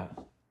lower than that.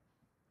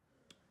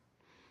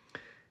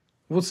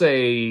 We'll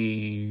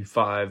say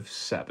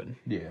 5'7".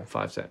 Yeah,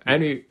 5'7".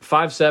 Any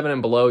 5'7"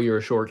 and below, you're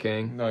a short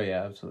king. Oh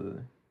yeah,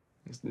 absolutely.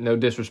 No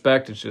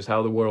disrespect, it's just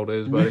how the world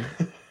is, buddy.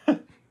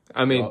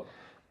 I mean,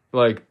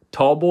 like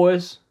tall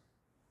boys,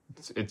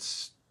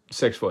 it's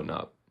 6 foot and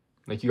up.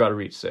 Like you got to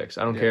reach 6.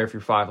 I don't care if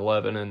you're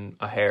 5'11" and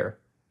a hair.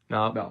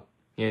 No,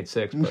 you ain't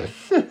 6, buddy.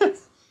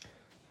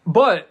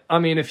 But I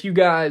mean, if you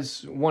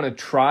guys want to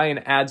try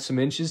and add some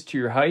inches to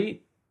your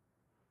height,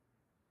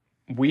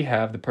 we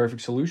have the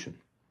perfect solution.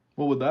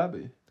 What would that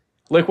be?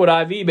 Liquid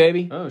IV,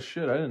 baby. Oh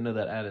shit, I didn't know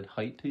that added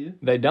height to you.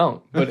 They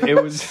don't, but it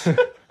was...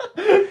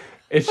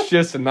 It's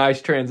just a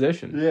nice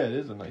transition. Yeah, it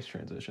is a nice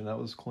transition. That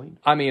was clean.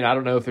 I mean, I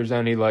don't know if there's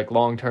any like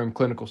long-term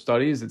clinical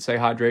studies that say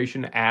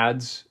hydration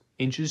adds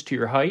inches to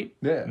your height.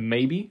 Yeah.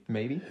 Maybe.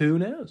 Who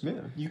knows? Yeah.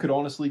 You could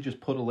honestly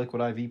just put a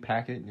liquid IV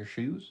packet in your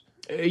shoes.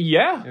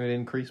 Yeah. It would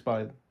increase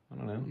by, I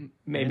don't know.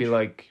 Maybe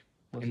like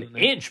an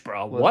inch,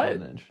 bro. Less what?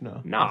 than an inch.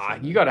 No. Nah,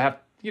 you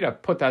gotta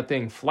put that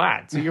thing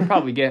flat. So you're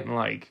probably getting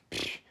like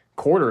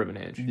 1/4 of an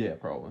inch. Yeah,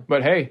 probably.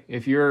 But hey,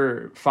 if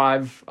you're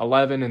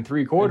 5'11" and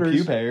 3/4.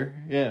 Pube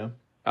hair, yeah.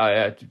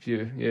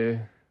 Yeah.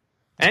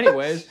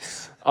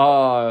 Anyways,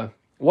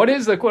 what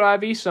is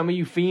Liquid IV? Some of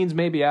you fiends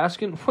may be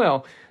asking.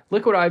 Well,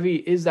 Liquid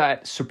IV is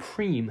that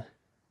Supreme,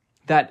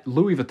 that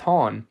Louis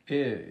Vuitton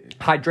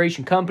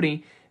hydration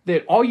company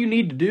that all you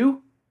need to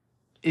do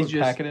is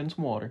just pack it in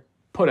some water.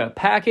 Put a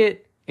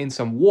packet in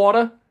some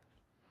water,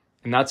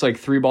 and that's like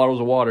 3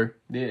 bottles of water.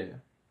 Yeah.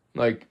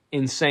 Like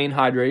insane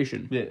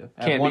hydration. Yeah.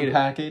 Can't add beat 1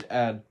 packet,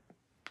 add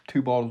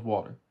 2 bottles of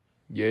water.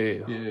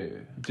 Yeah. Yeah.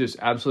 Just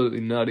absolutely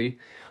nutty.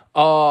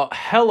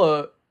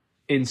 Hella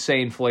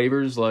insane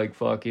flavors like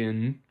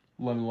fucking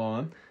lemon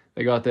lime.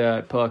 They got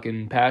that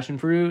fucking passion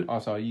fruit.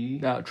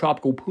 Acai. That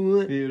tropical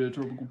punch. Yeah, the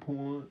tropical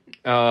punch.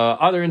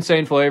 Other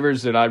insane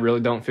flavors that I really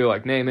don't feel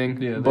like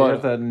naming. Yeah, they but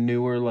have that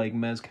newer like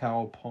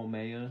mezcal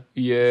palmea.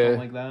 Yeah. Something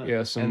like that.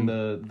 Yeah, and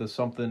the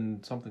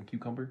something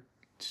cucumber.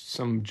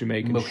 Some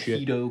Jamaican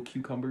shit. Mojito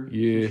cucumber.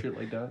 Yeah. Some shit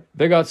like that.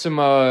 They got some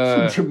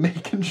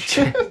Jamaican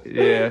shit.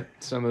 Yeah.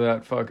 Some of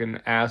that fucking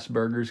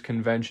Asperger's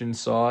convention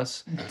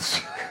sauce.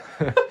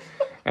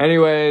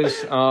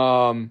 Anyways,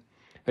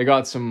 they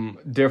got some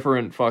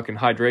different fucking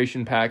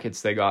hydration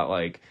packets. They got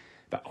like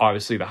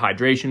obviously the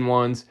hydration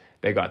ones.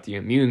 They got the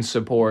immune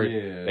support.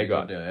 Yeah. They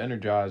got the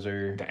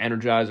Energizer. The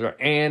Energizer.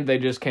 And they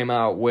just came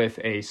out with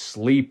a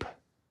sleep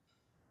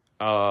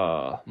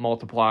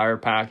multiplier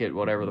packet,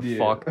 whatever the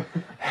fuck.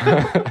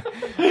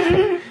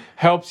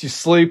 Helps you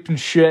sleep and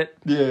shit.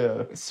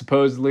 Yeah.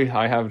 Supposedly.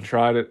 I haven't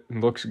tried it. It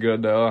looks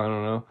good though. I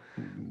don't know.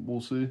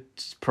 We'll see.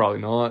 It's probably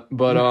not.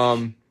 But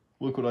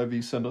Liquid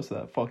IV, send us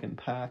that fucking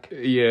pack.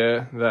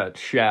 Yeah, that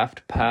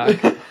shaft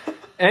pack.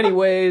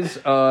 Anyways,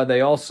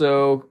 they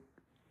also,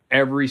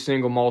 every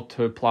single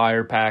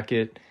multiplier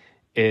packet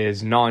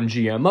is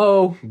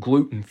non-GMO,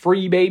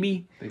 gluten-free,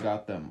 baby. They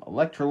got them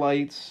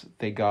electrolytes.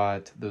 They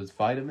got those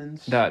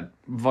vitamins. That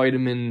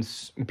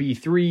vitamins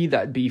B3,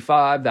 that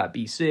B5, that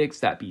B6,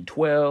 that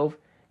B12,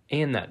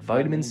 and that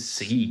vitamin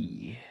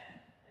C.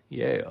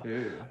 Yeah.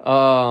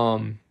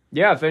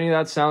 Yeah, if any of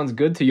that sounds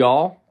good to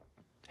y'all,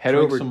 head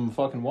Drink over some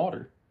fucking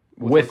water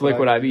with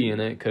liquid IV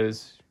in it,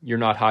 because you're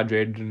not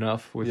hydrated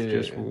enough with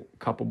just a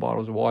couple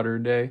bottles of water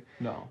a day.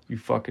 No, you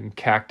fucking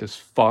cactus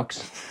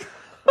fucks.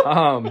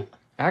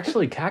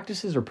 Actually,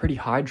 cactuses are pretty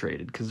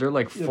hydrated because they're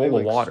like full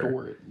of water.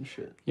 Store it and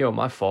shit. Yo,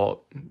 my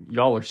fault.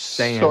 Y'all are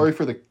sand. Sorry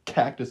for the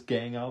cactus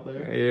gang out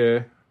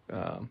there.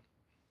 Yeah.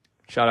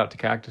 Shout out to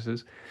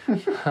cactuses.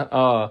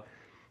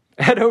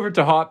 Head over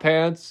to Hot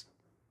Pants.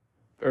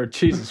 Or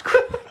Jesus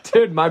Christ.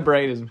 Dude, my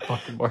brain isn't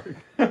fucking working.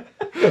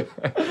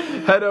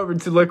 Head over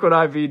to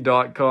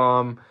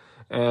liquidiv.com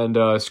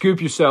and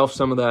scoop yourself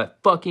some of that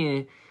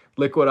fucking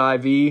Liquid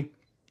IV.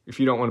 If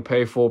you don't want to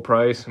pay full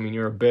price, I mean,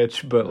 you're a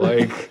bitch, but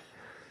like,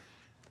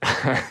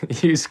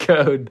 use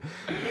code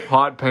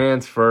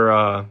HOTPANTS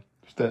for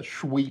That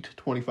sweet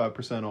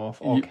 25%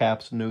 off, all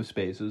caps, no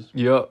spaces.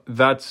 Yeah,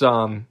 that's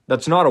not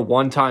a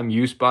one-time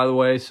use, by the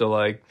way. So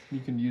like, you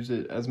can use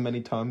it as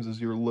many times as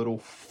your little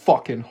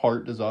fucking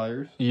heart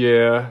desires.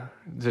 Yeah,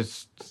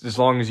 just as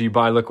long as you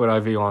buy Liquid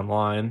IV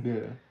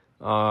online.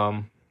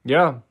 Yeah.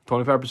 Yeah,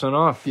 25%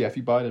 off. Yeah, if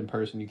you buy it in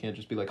person, you can't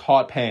just be like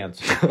hot pants.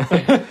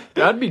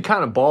 That'd be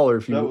kind of baller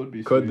if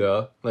you could sweet.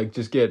 though. Like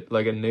just get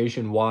like a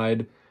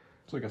nationwide.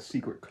 It's like a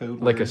secret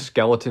code. Like a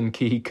skeleton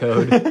key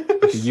code.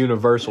 Like a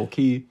universal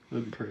key.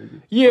 That'd be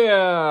crazy.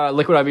 Yeah,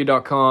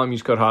 liquidiv.com.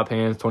 Use code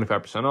HOTPANTS,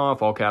 25%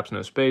 off. All caps,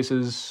 no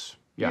spaces.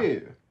 Yeah.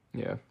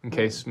 In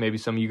case maybe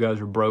some of you guys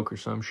are broke or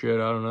some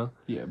shit. I don't know.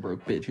 Yeah,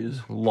 broke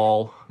bitches.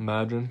 Lol.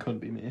 Imagine. Couldn't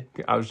be me.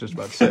 I was just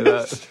about to say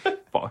that.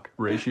 Fuck.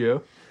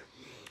 Ratio.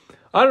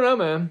 I don't know,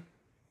 man.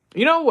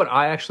 You know what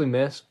I actually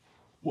miss?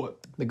 What?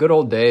 The good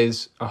old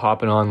days of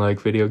hopping on like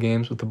video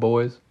games with the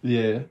boys.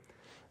 Yeah.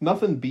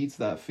 Nothing beats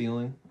that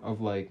feeling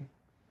of like,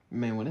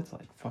 man, when it's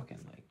like fucking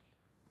like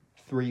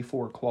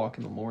 3-4 o'clock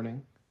in the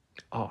morning.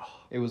 Oh.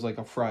 It was like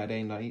a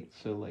Friday night,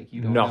 so like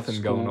you don't Nothing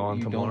have school, going on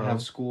you tomorrow. don't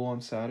have school on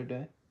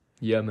Saturday.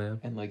 Yeah, man.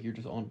 And like you're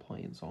just on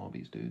playing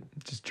zombies, dude.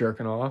 Just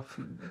jerking off.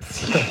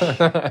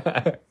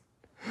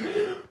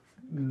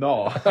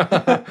 No.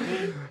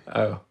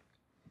 Oh.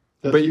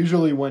 But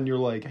usually when you're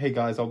like, hey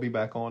guys, I'll be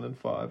back on in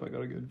 5. I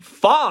gotta go.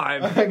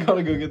 5? I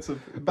gotta go get some.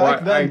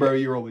 Back then, bro,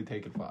 you were only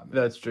taking 5 minutes.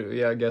 That's true.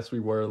 Yeah, I guess we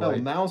were like.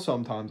 Hell, now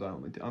sometimes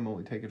I'm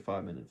only taking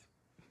 5 minutes.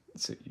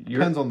 So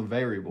depends on the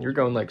variables. You're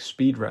going like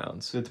speed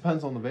rounds. It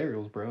depends on the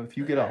variables, bro. If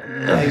you get a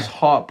nice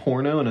hot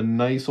porno and a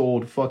nice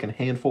old fucking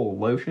handful of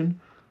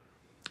lotion.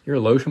 You're a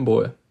lotion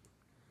boy.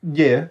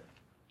 Yeah.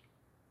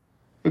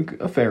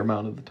 A fair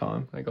amount of the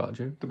time. I got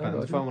you.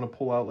 Depends if I want to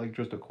pull out like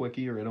just a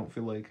quickie or I don't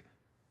feel like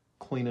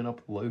cleaning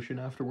up the lotion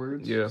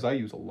afterwards. Yeah. Because I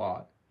use a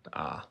lot.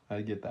 Ah.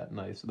 I get that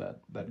nice,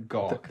 that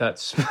gawk.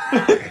 That's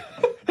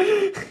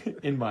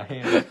in my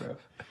hands, bro.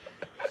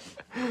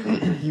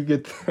 You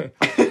get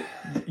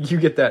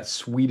that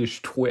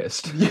Swedish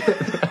twist.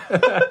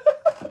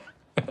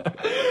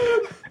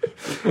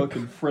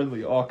 Fucking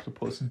friendly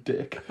octopus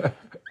dick.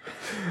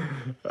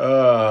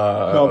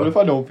 No, but if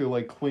I don't feel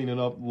like cleaning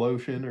up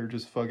lotion or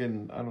just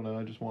fucking, I don't know,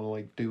 I just want to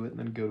like do it and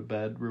then go to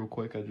bed real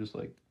quick, I just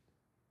like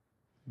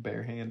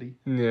bare handy.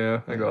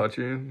 Yeah, I got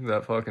you.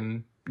 That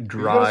fucking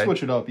dry. You gotta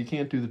switch it up. You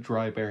can't do the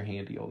dry bare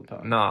handy all the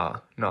time. Nah,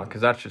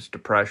 because that's just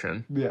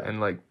depression. Yeah. And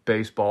like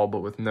baseball, but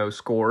with no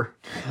score.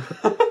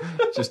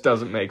 Just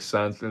doesn't make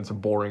sense. It's a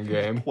boring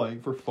game.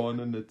 Playing for fun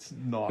and it's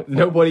not fun.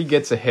 Nobody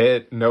gets a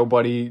hit.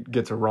 Nobody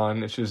gets a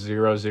run. It's just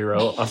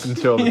 0-0 up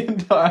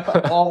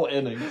until all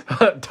innings.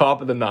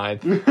 Top of the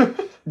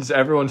 9th. Just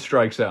everyone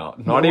strikes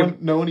out. No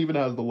one even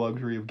has the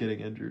luxury of getting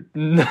injured.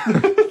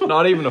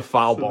 Not even a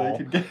foul So ball.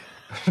 they could get...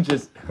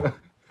 Just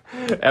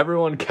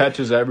everyone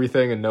catches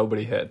everything and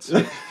nobody hits.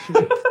 And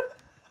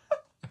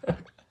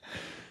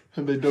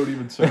they don't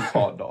even serve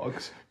hot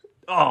dogs.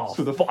 Oh,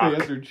 so the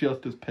fans are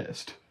just as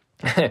pissed.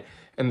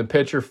 And the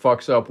pitcher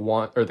fucks up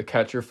the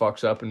catcher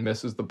fucks up and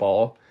misses the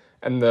ball,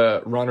 and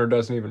the runner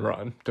doesn't even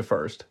run to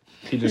first.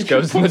 He just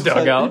goes in the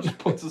dugout. He just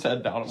puts his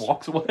head down and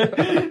walks away.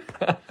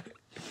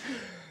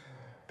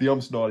 The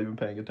ump's not even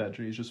paying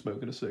attention. He's just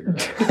smoking a cigarette.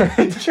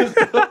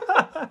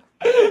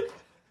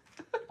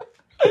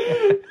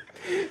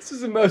 This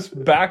is the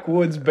most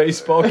backwoods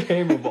baseball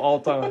game of all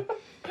time.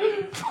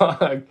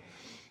 Fuck.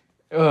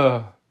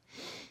 They're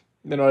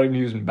not even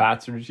using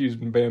bats. They're just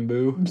using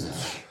bamboo.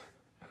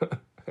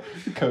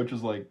 The coach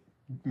is like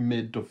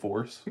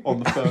mid-divorce on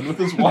the phone with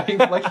his wife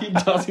like he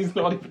does. He's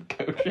not even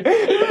coaching.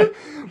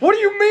 What do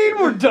you mean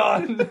we're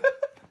done?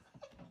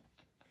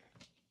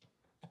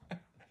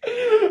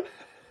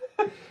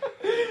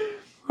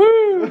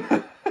 Woo.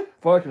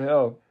 Fucking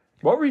hell.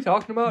 What were we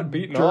talking about?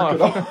 Beating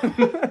off.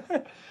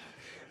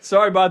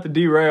 Sorry about the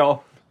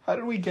derail. How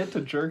did we get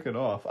to jerking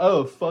off?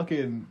 Oh,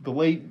 fucking the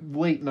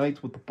late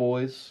nights with the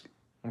boys.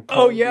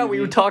 Oh yeah, we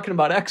were talking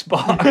about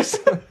Xbox.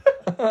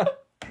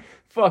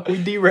 Fuck,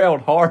 we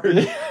derailed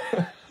hard.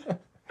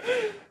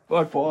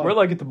 Fuck, we're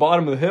like at the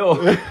bottom of the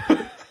hill.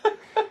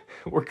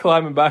 We're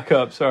climbing back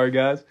up. Sorry,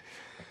 guys.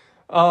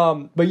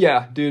 But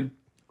yeah, dude,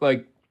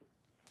 like,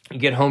 you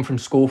get home from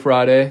school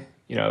Friday,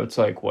 you know, it's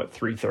like, what,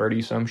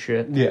 3:30, some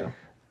shit? Yeah.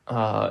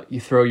 You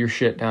throw your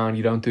shit down,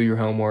 you don't do your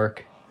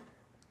homework.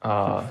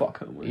 Fuck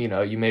homework. You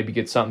know, you maybe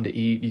get something to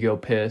eat, you go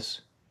piss.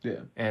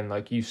 Yeah. And,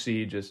 like, you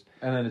see just...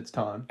 And then it's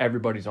time.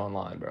 Everybody's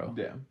online, bro.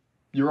 Yeah.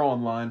 You're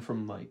online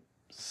from, like,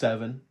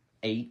 7,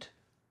 8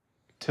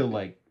 to,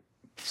 like,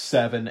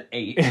 7,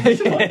 8.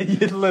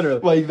 Yeah, literally.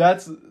 Like,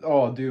 that's...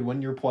 Oh, dude,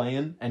 when you're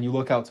playing and you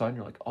look outside and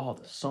you're like, oh,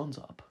 the sun's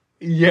up.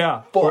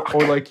 Yeah. Or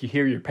like, you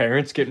hear your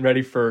parents getting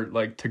ready for,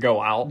 like, to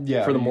go out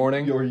for the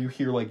morning. Or you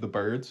hear, like, the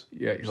birds.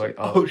 Yeah, you're like,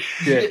 oh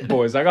shit,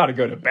 boys, I gotta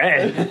go to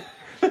bed.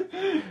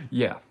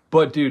 Yeah.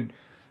 But, dude,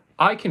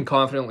 I can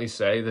confidently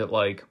say that,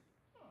 like,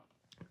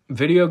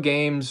 video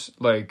games,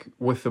 like,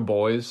 with the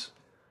boys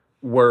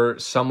were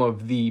some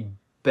of the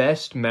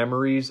best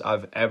memories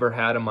I've ever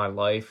had in my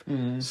life.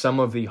 Mm-hmm. Some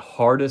of the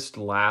hardest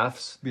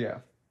laughs. Yeah.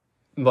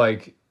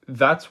 Like,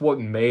 that's what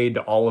made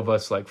all of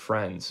us like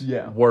friends.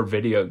 Yeah. Were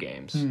video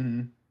games.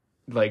 Mm-hmm.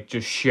 Like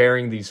just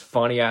sharing these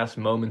funny ass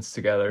moments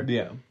together.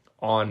 Yeah.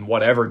 On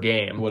whatever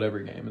game. Whatever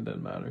game, it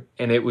didn't matter.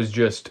 And it was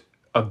just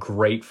a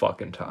great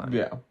fucking time.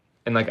 Yeah.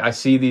 And like I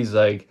see these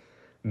like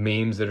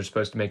memes that are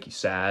supposed to make you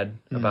sad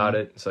about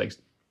it. It's like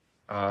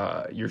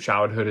your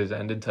childhood has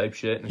ended type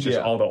shit. And it's just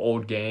all the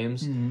old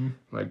games.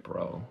 Like,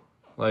 bro.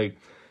 Like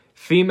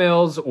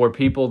females or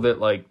people that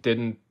like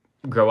didn't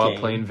grow up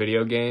playing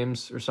video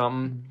games or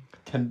something.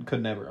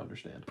 Could never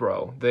understand.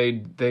 Bro,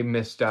 they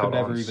missed out on... Could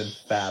never even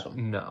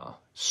fathom. No.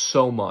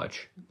 So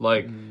much.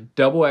 Like,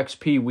 Double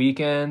XP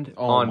Weekend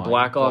on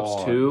Black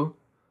Ops 2.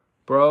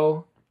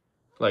 Bro.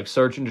 Like,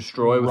 Search and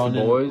Destroy with the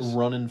boys.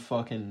 Running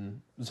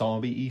fucking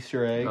zombie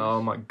Easter eggs.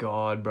 Oh my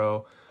god,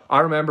 bro. I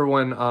remember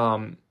when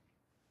Mob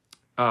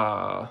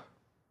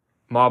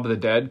of the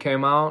Dead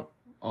came out.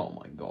 Oh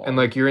my god. And,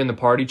 like, you're in the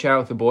party chat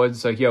with the boys.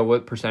 It's like, yo,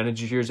 what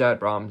percentage is yours at?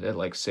 Bro, I'm at,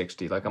 like,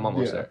 60. Like, I'm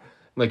almost there.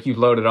 Like, you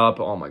load it up.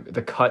 Oh, my...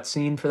 The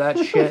cutscene for that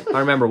shit. I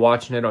remember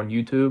watching it on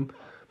YouTube.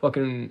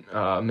 Fucking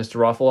Mr.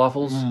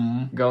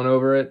 Rufflewaffles going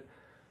over it.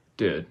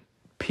 Dude,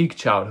 peak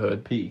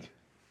childhood.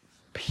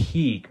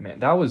 Peak, man.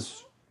 That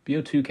was...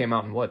 BO2 came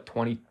out in, what,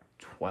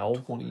 2012?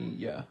 I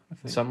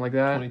think. Something like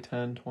that?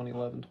 2010,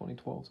 2011,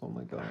 2012, something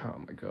like that. Oh,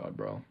 my God,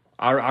 bro.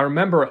 I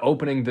remember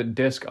opening the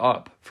disc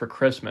up for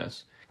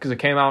Christmas. Because it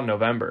came out in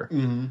November.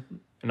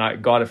 And I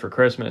got it for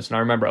Christmas. And I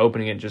remember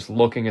opening it, just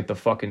looking at the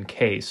fucking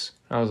case.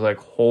 I was like,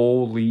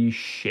 holy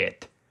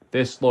shit.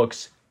 This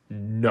looks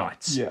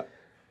nuts. Yeah.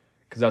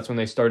 Because that's when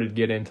they started to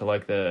get into,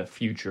 like, the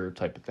future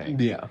type of thing.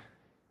 Yeah.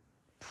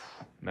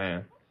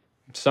 Man.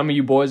 Some of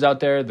you boys out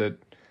there,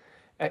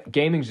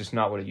 gaming's just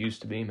not what it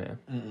used to be, man.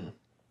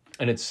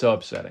 And it's so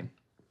upsetting.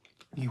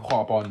 You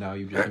hop on now,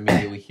 you just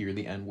immediately hear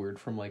the N-word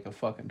from, like, a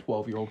fucking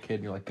 12-year-old kid,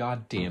 and you're like,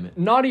 God damn it.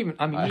 Not even...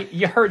 I mean,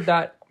 you heard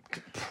that...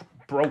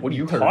 Bro, what are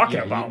you talking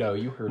about?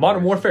 You heard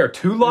Modern Warfare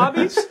 2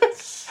 lobbies?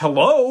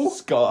 Hello?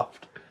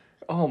 Scoffed.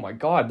 Oh my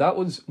god,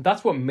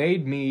 that's what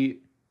made me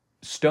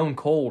stone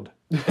cold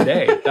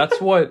today. That's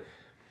what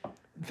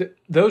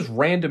those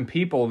random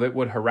people that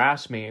would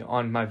harass me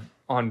on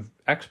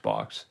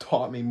Xbox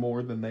taught me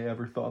more than they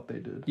ever thought they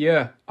did.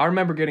 Yeah, I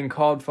remember getting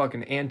called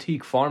fucking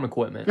antique farm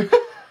equipment.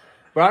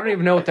 But I don't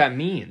even know what that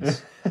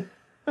means.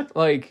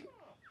 Like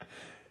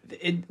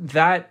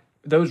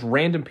those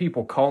random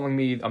people calling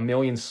me a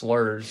million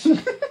slurs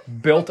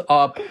built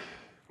up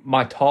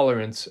my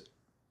tolerance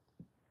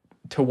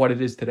to what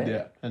it is today.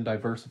 Yeah, and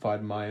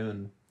diversified my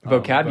own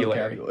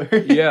vocabulary.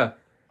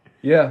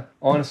 Yeah,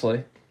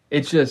 honestly.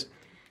 It's just,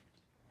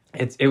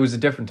 it was a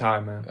different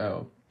time, man.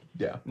 Oh,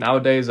 yeah.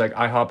 Nowadays, like,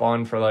 I hop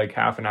on for, like,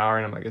 half an hour,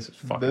 and I'm like, this is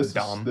fucking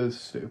dumb. This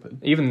is stupid.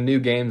 Even the new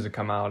games that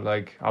come out,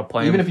 like, I'll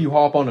play Even them. if you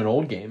hop on an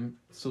old game,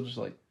 it's still just,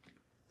 like,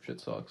 shit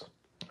sucks.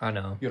 I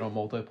know. You get on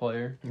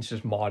multiplayer. It's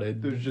just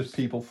modded. There's just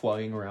people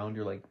flying around.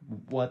 You're like,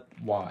 what?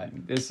 Why?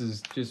 This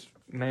is just,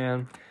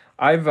 man.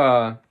 I've,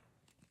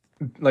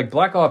 like,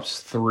 Black Ops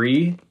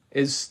 3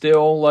 is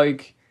still,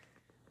 like,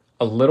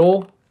 a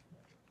little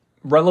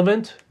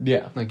relevant.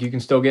 Yeah. Like, you can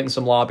still get in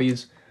some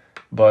lobbies,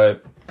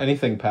 but...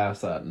 Anything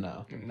past that,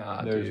 no.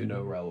 Nah, There's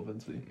no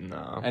relevancy.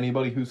 No.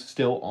 Anybody who's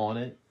still on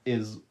it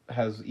has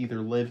either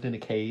lived in a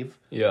cave...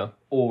 Yeah.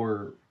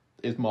 ...or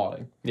is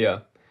modding.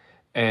 Yeah.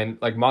 And,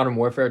 like, Modern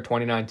Warfare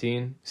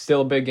 2019,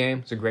 still a big game.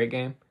 It's a great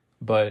game.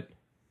 But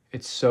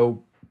it's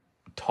so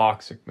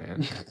toxic,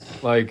 man.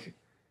 Like...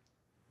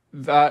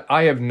 That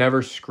I have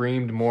never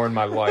screamed more in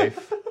my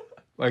life.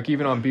 Like,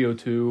 even on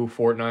BO2,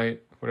 Fortnite,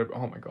 whatever.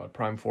 Oh my god,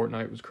 Prime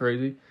Fortnite was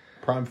crazy.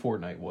 Prime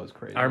Fortnite was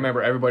crazy. I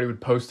remember everybody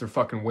would post their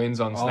fucking wins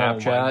on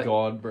Snapchat. Oh my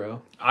god,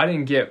 bro. I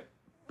didn't get...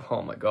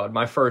 Oh my god,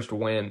 my first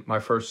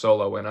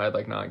solo win, I had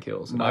like 9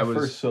 kills. And my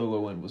first solo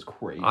win was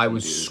crazy, I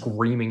was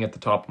screaming at the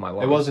top of my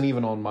lungs. It wasn't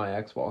even on my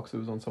Xbox, it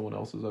was on someone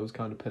else's. I was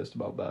kind of pissed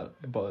about that,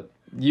 but...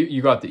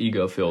 You got the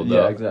ego filled,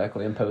 though. Yeah,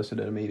 exactly, and posted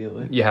it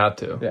immediately. You have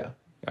to. Yeah.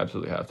 You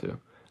absolutely have to.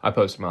 I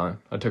posted mine.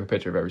 I took a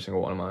picture of every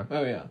single one of mine.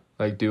 Oh, yeah.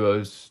 Like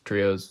duos,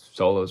 trios,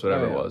 solos,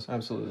 whatever it was.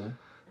 Absolutely.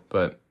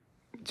 But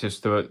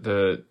just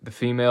the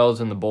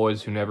females and the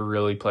boys who never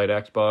really played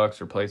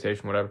Xbox or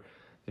PlayStation, whatever,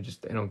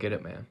 they don't get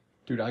it, man.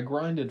 Dude, I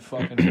grinded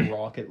fucking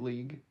Rocket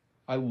League.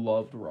 I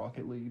loved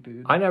Rocket League,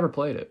 dude. I never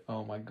played it.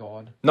 Oh, my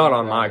God. Not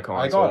on my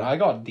console. I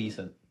got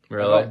decent.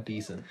 Really? I got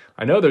decent.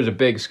 I know there's a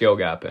big skill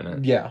gap in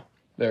it. Yeah.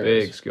 There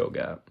is. Big skill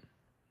gap.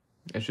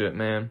 It's just,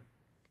 man,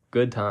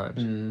 good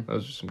times.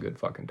 Those are some good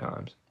fucking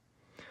times.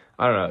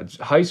 I don't know. It's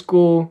high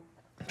school.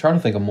 I'm trying to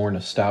think of more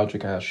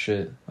nostalgic ass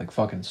shit. Like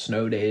fucking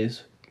snow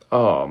days.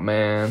 Oh,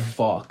 man.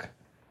 Fuck.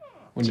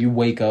 When you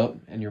wake up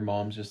and your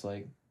mom's just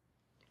like,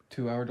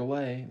 2-hour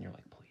delay. And you're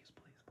like,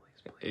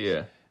 please.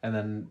 Yeah. And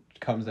then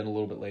comes in a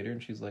little bit later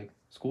and she's like,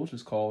 school's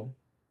just called.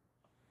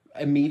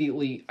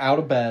 Immediately out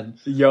of bed.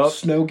 Yup.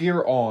 Snow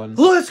gear on.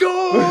 Let's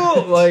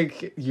go!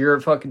 Like, you're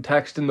fucking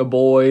texting the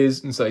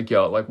boys. And it's like,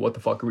 yo, like, what the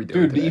fuck are we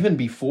doing Dude, today? even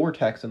before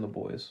texting the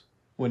boys.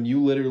 When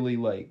you literally,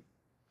 like...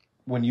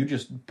 When you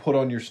just put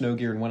on your snow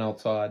gear and went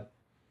outside,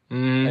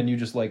 and you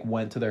just like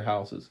went to their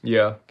houses.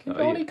 Yeah. Can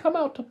Donnie come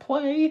out to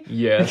play?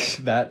 Yes.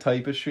 That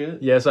type of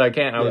shit. Yes, I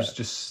can. I was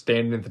just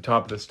standing at the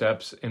top of the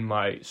steps in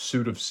my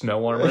suit of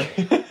snow armor.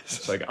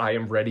 It's like, I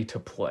am ready to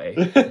play.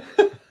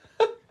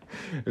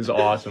 It was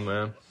awesome,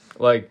 man.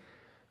 Like,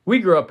 we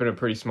grew up in a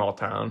pretty small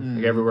town.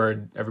 Like,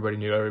 everybody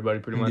knew everybody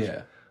pretty much.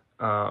 Yeah.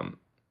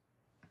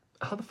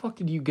 How the fuck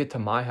did you get to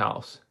my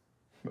house?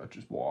 I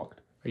just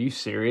walked. Are you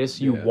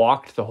serious? You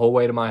walked the whole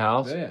way to my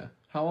house? Yeah.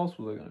 How else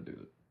was I gonna do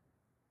it?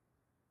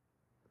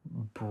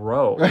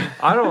 Bro,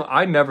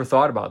 I never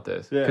thought about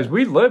this. Because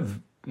we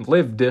lived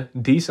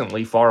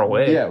decently far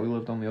away. Yeah, we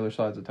lived on the other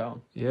sides of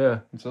town. Yeah.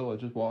 And so I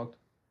just walked.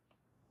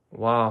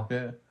 Wow.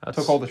 Yeah.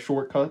 Took all the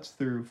shortcuts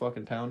through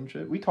fucking town and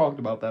shit. We talked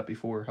about that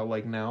before. How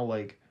like now,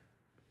 like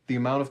the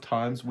amount of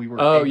times we were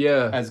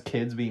as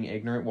kids being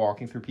ignorant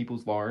walking through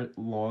people's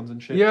lawns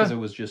and shit because it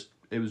was just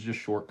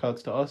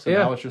shortcuts to us. And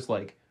now it's just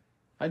like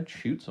I'd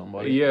shoot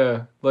somebody.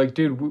 Yeah. Like,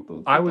 dude, what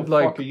the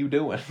fuck are you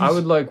doing? I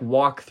would like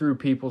walk through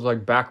people's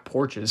like back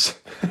porches.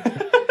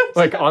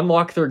 Like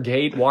unlock their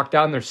gate, walk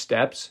down their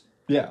steps.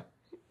 Yeah.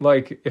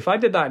 Like if I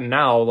did that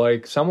now,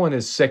 like someone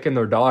is sicking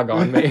their dog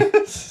on me.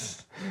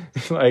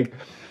 Like,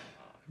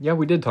 yeah,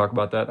 we did talk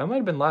about that. That might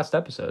have been last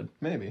episode.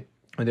 Maybe.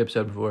 Or the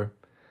episode before.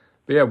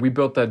 But yeah, we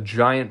built that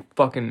giant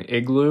fucking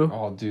igloo.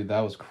 Oh, dude,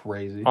 that was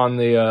crazy. On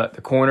the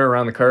corner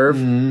around the curve.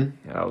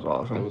 Mm-hmm. Yeah, that was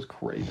awesome. That was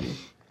crazy.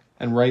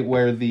 And right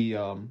where the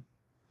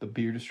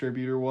beer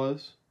distributor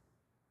was,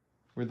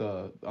 where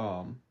the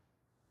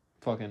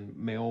fucking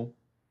mail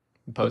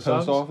post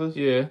office,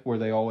 yeah, where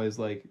they always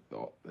like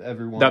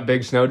everyone that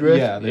big snowdrift,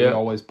 yeah, they would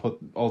always put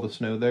all the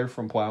snow there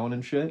from plowing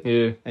and shit,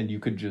 yeah, and you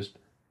could just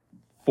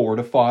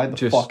fortify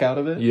the fuck out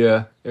of it,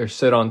 yeah, or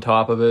sit on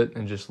top of it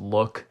and just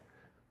look.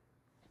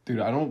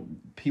 Dude,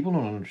 people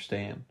don't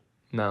understand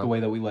the way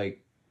that we like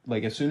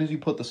as soon as you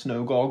put the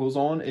snow goggles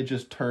on, it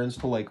just turns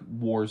to like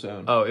war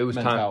zone. Oh, it was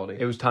mentality.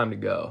 It was time to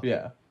go.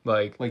 Yeah,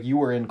 like you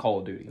were in Call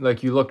of Duty.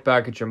 Like you looked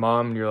back at your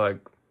mom and you're like,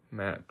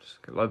 man,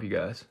 I love you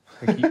guys.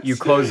 Like you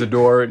close the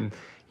door and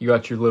you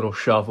got your little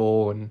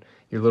shovel and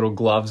your little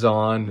gloves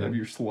on. You have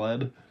your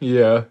sled.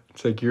 Yeah,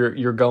 it's like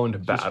you're going to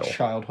battle. Just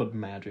childhood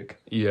magic.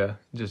 Yeah,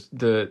 just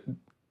the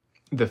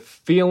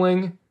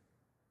feeling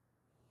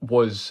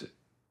was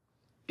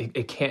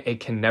it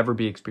can never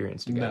be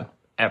experienced again. No.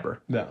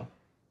 Ever. No.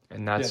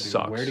 And that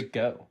sucks. Where'd it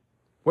go?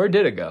 Where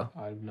did it go?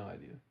 I have no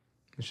idea.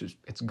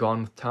 It's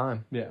gone with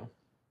time. Yeah.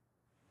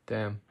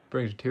 Damn.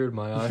 Brings a tear to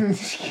my eye.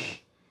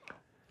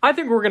 I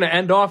think we're gonna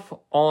end off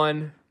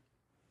on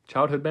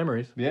childhood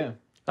memories. Yeah.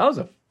 That was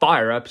a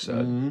fire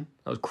episode. Mm-hmm.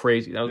 That was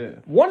crazy. That was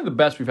one of the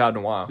best we've had in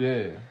a while.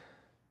 Yeah.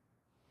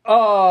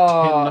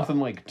 Nothing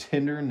like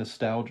Tinder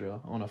nostalgia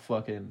on a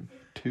fucking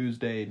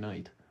Tuesday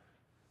night.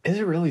 Is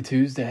it really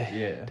Tuesday?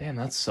 Yeah. Damn,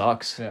 that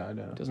sucks. Yeah, I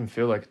know. It doesn't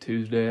feel like a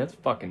Tuesday. That's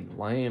fucking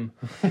lame.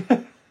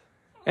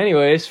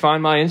 Anyways,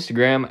 find my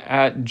Instagram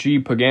at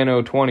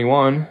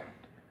gpagano21. You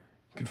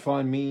can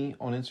find me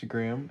on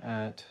Instagram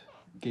at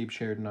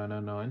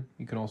GabeShared999.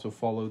 You can also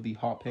follow the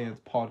Hot Pants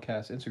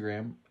Podcast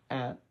Instagram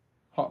at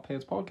Hot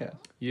Pants Podcast.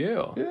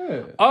 Yeah.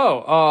 Yeah.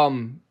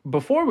 Oh,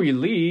 before we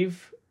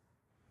leave,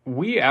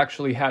 we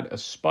actually had a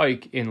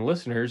spike in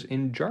listeners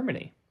in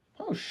Germany.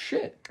 Oh,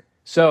 shit.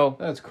 So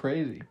that's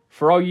crazy.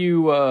 For all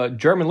you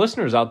German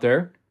listeners out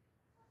there,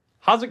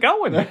 how's it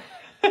going?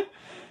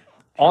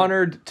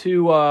 Honored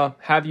to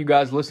have you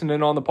guys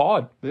listening on the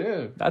pod.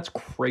 Yeah. That's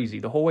crazy.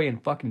 The whole way in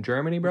fucking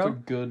Germany, bro. It's a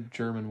good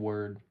German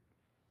word.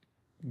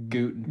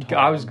 Guten Tag.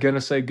 I was going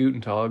to say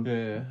Guten Tag.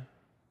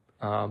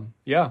 Yeah.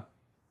 Yeah.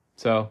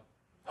 So,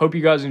 hope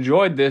you guys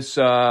enjoyed this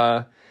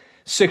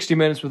 60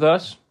 minutes with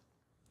us.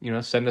 You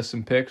know, send us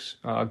some pics.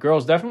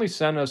 Girls, definitely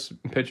send us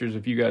pictures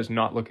of you guys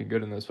not looking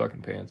good in those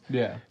fucking pants.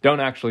 Yeah. Don't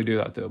actually do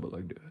that, though, but,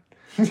 like, do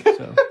it.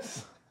 So,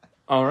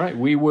 all right.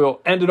 We will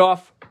end it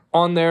off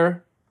on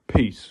there.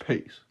 Peace.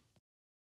 Peace.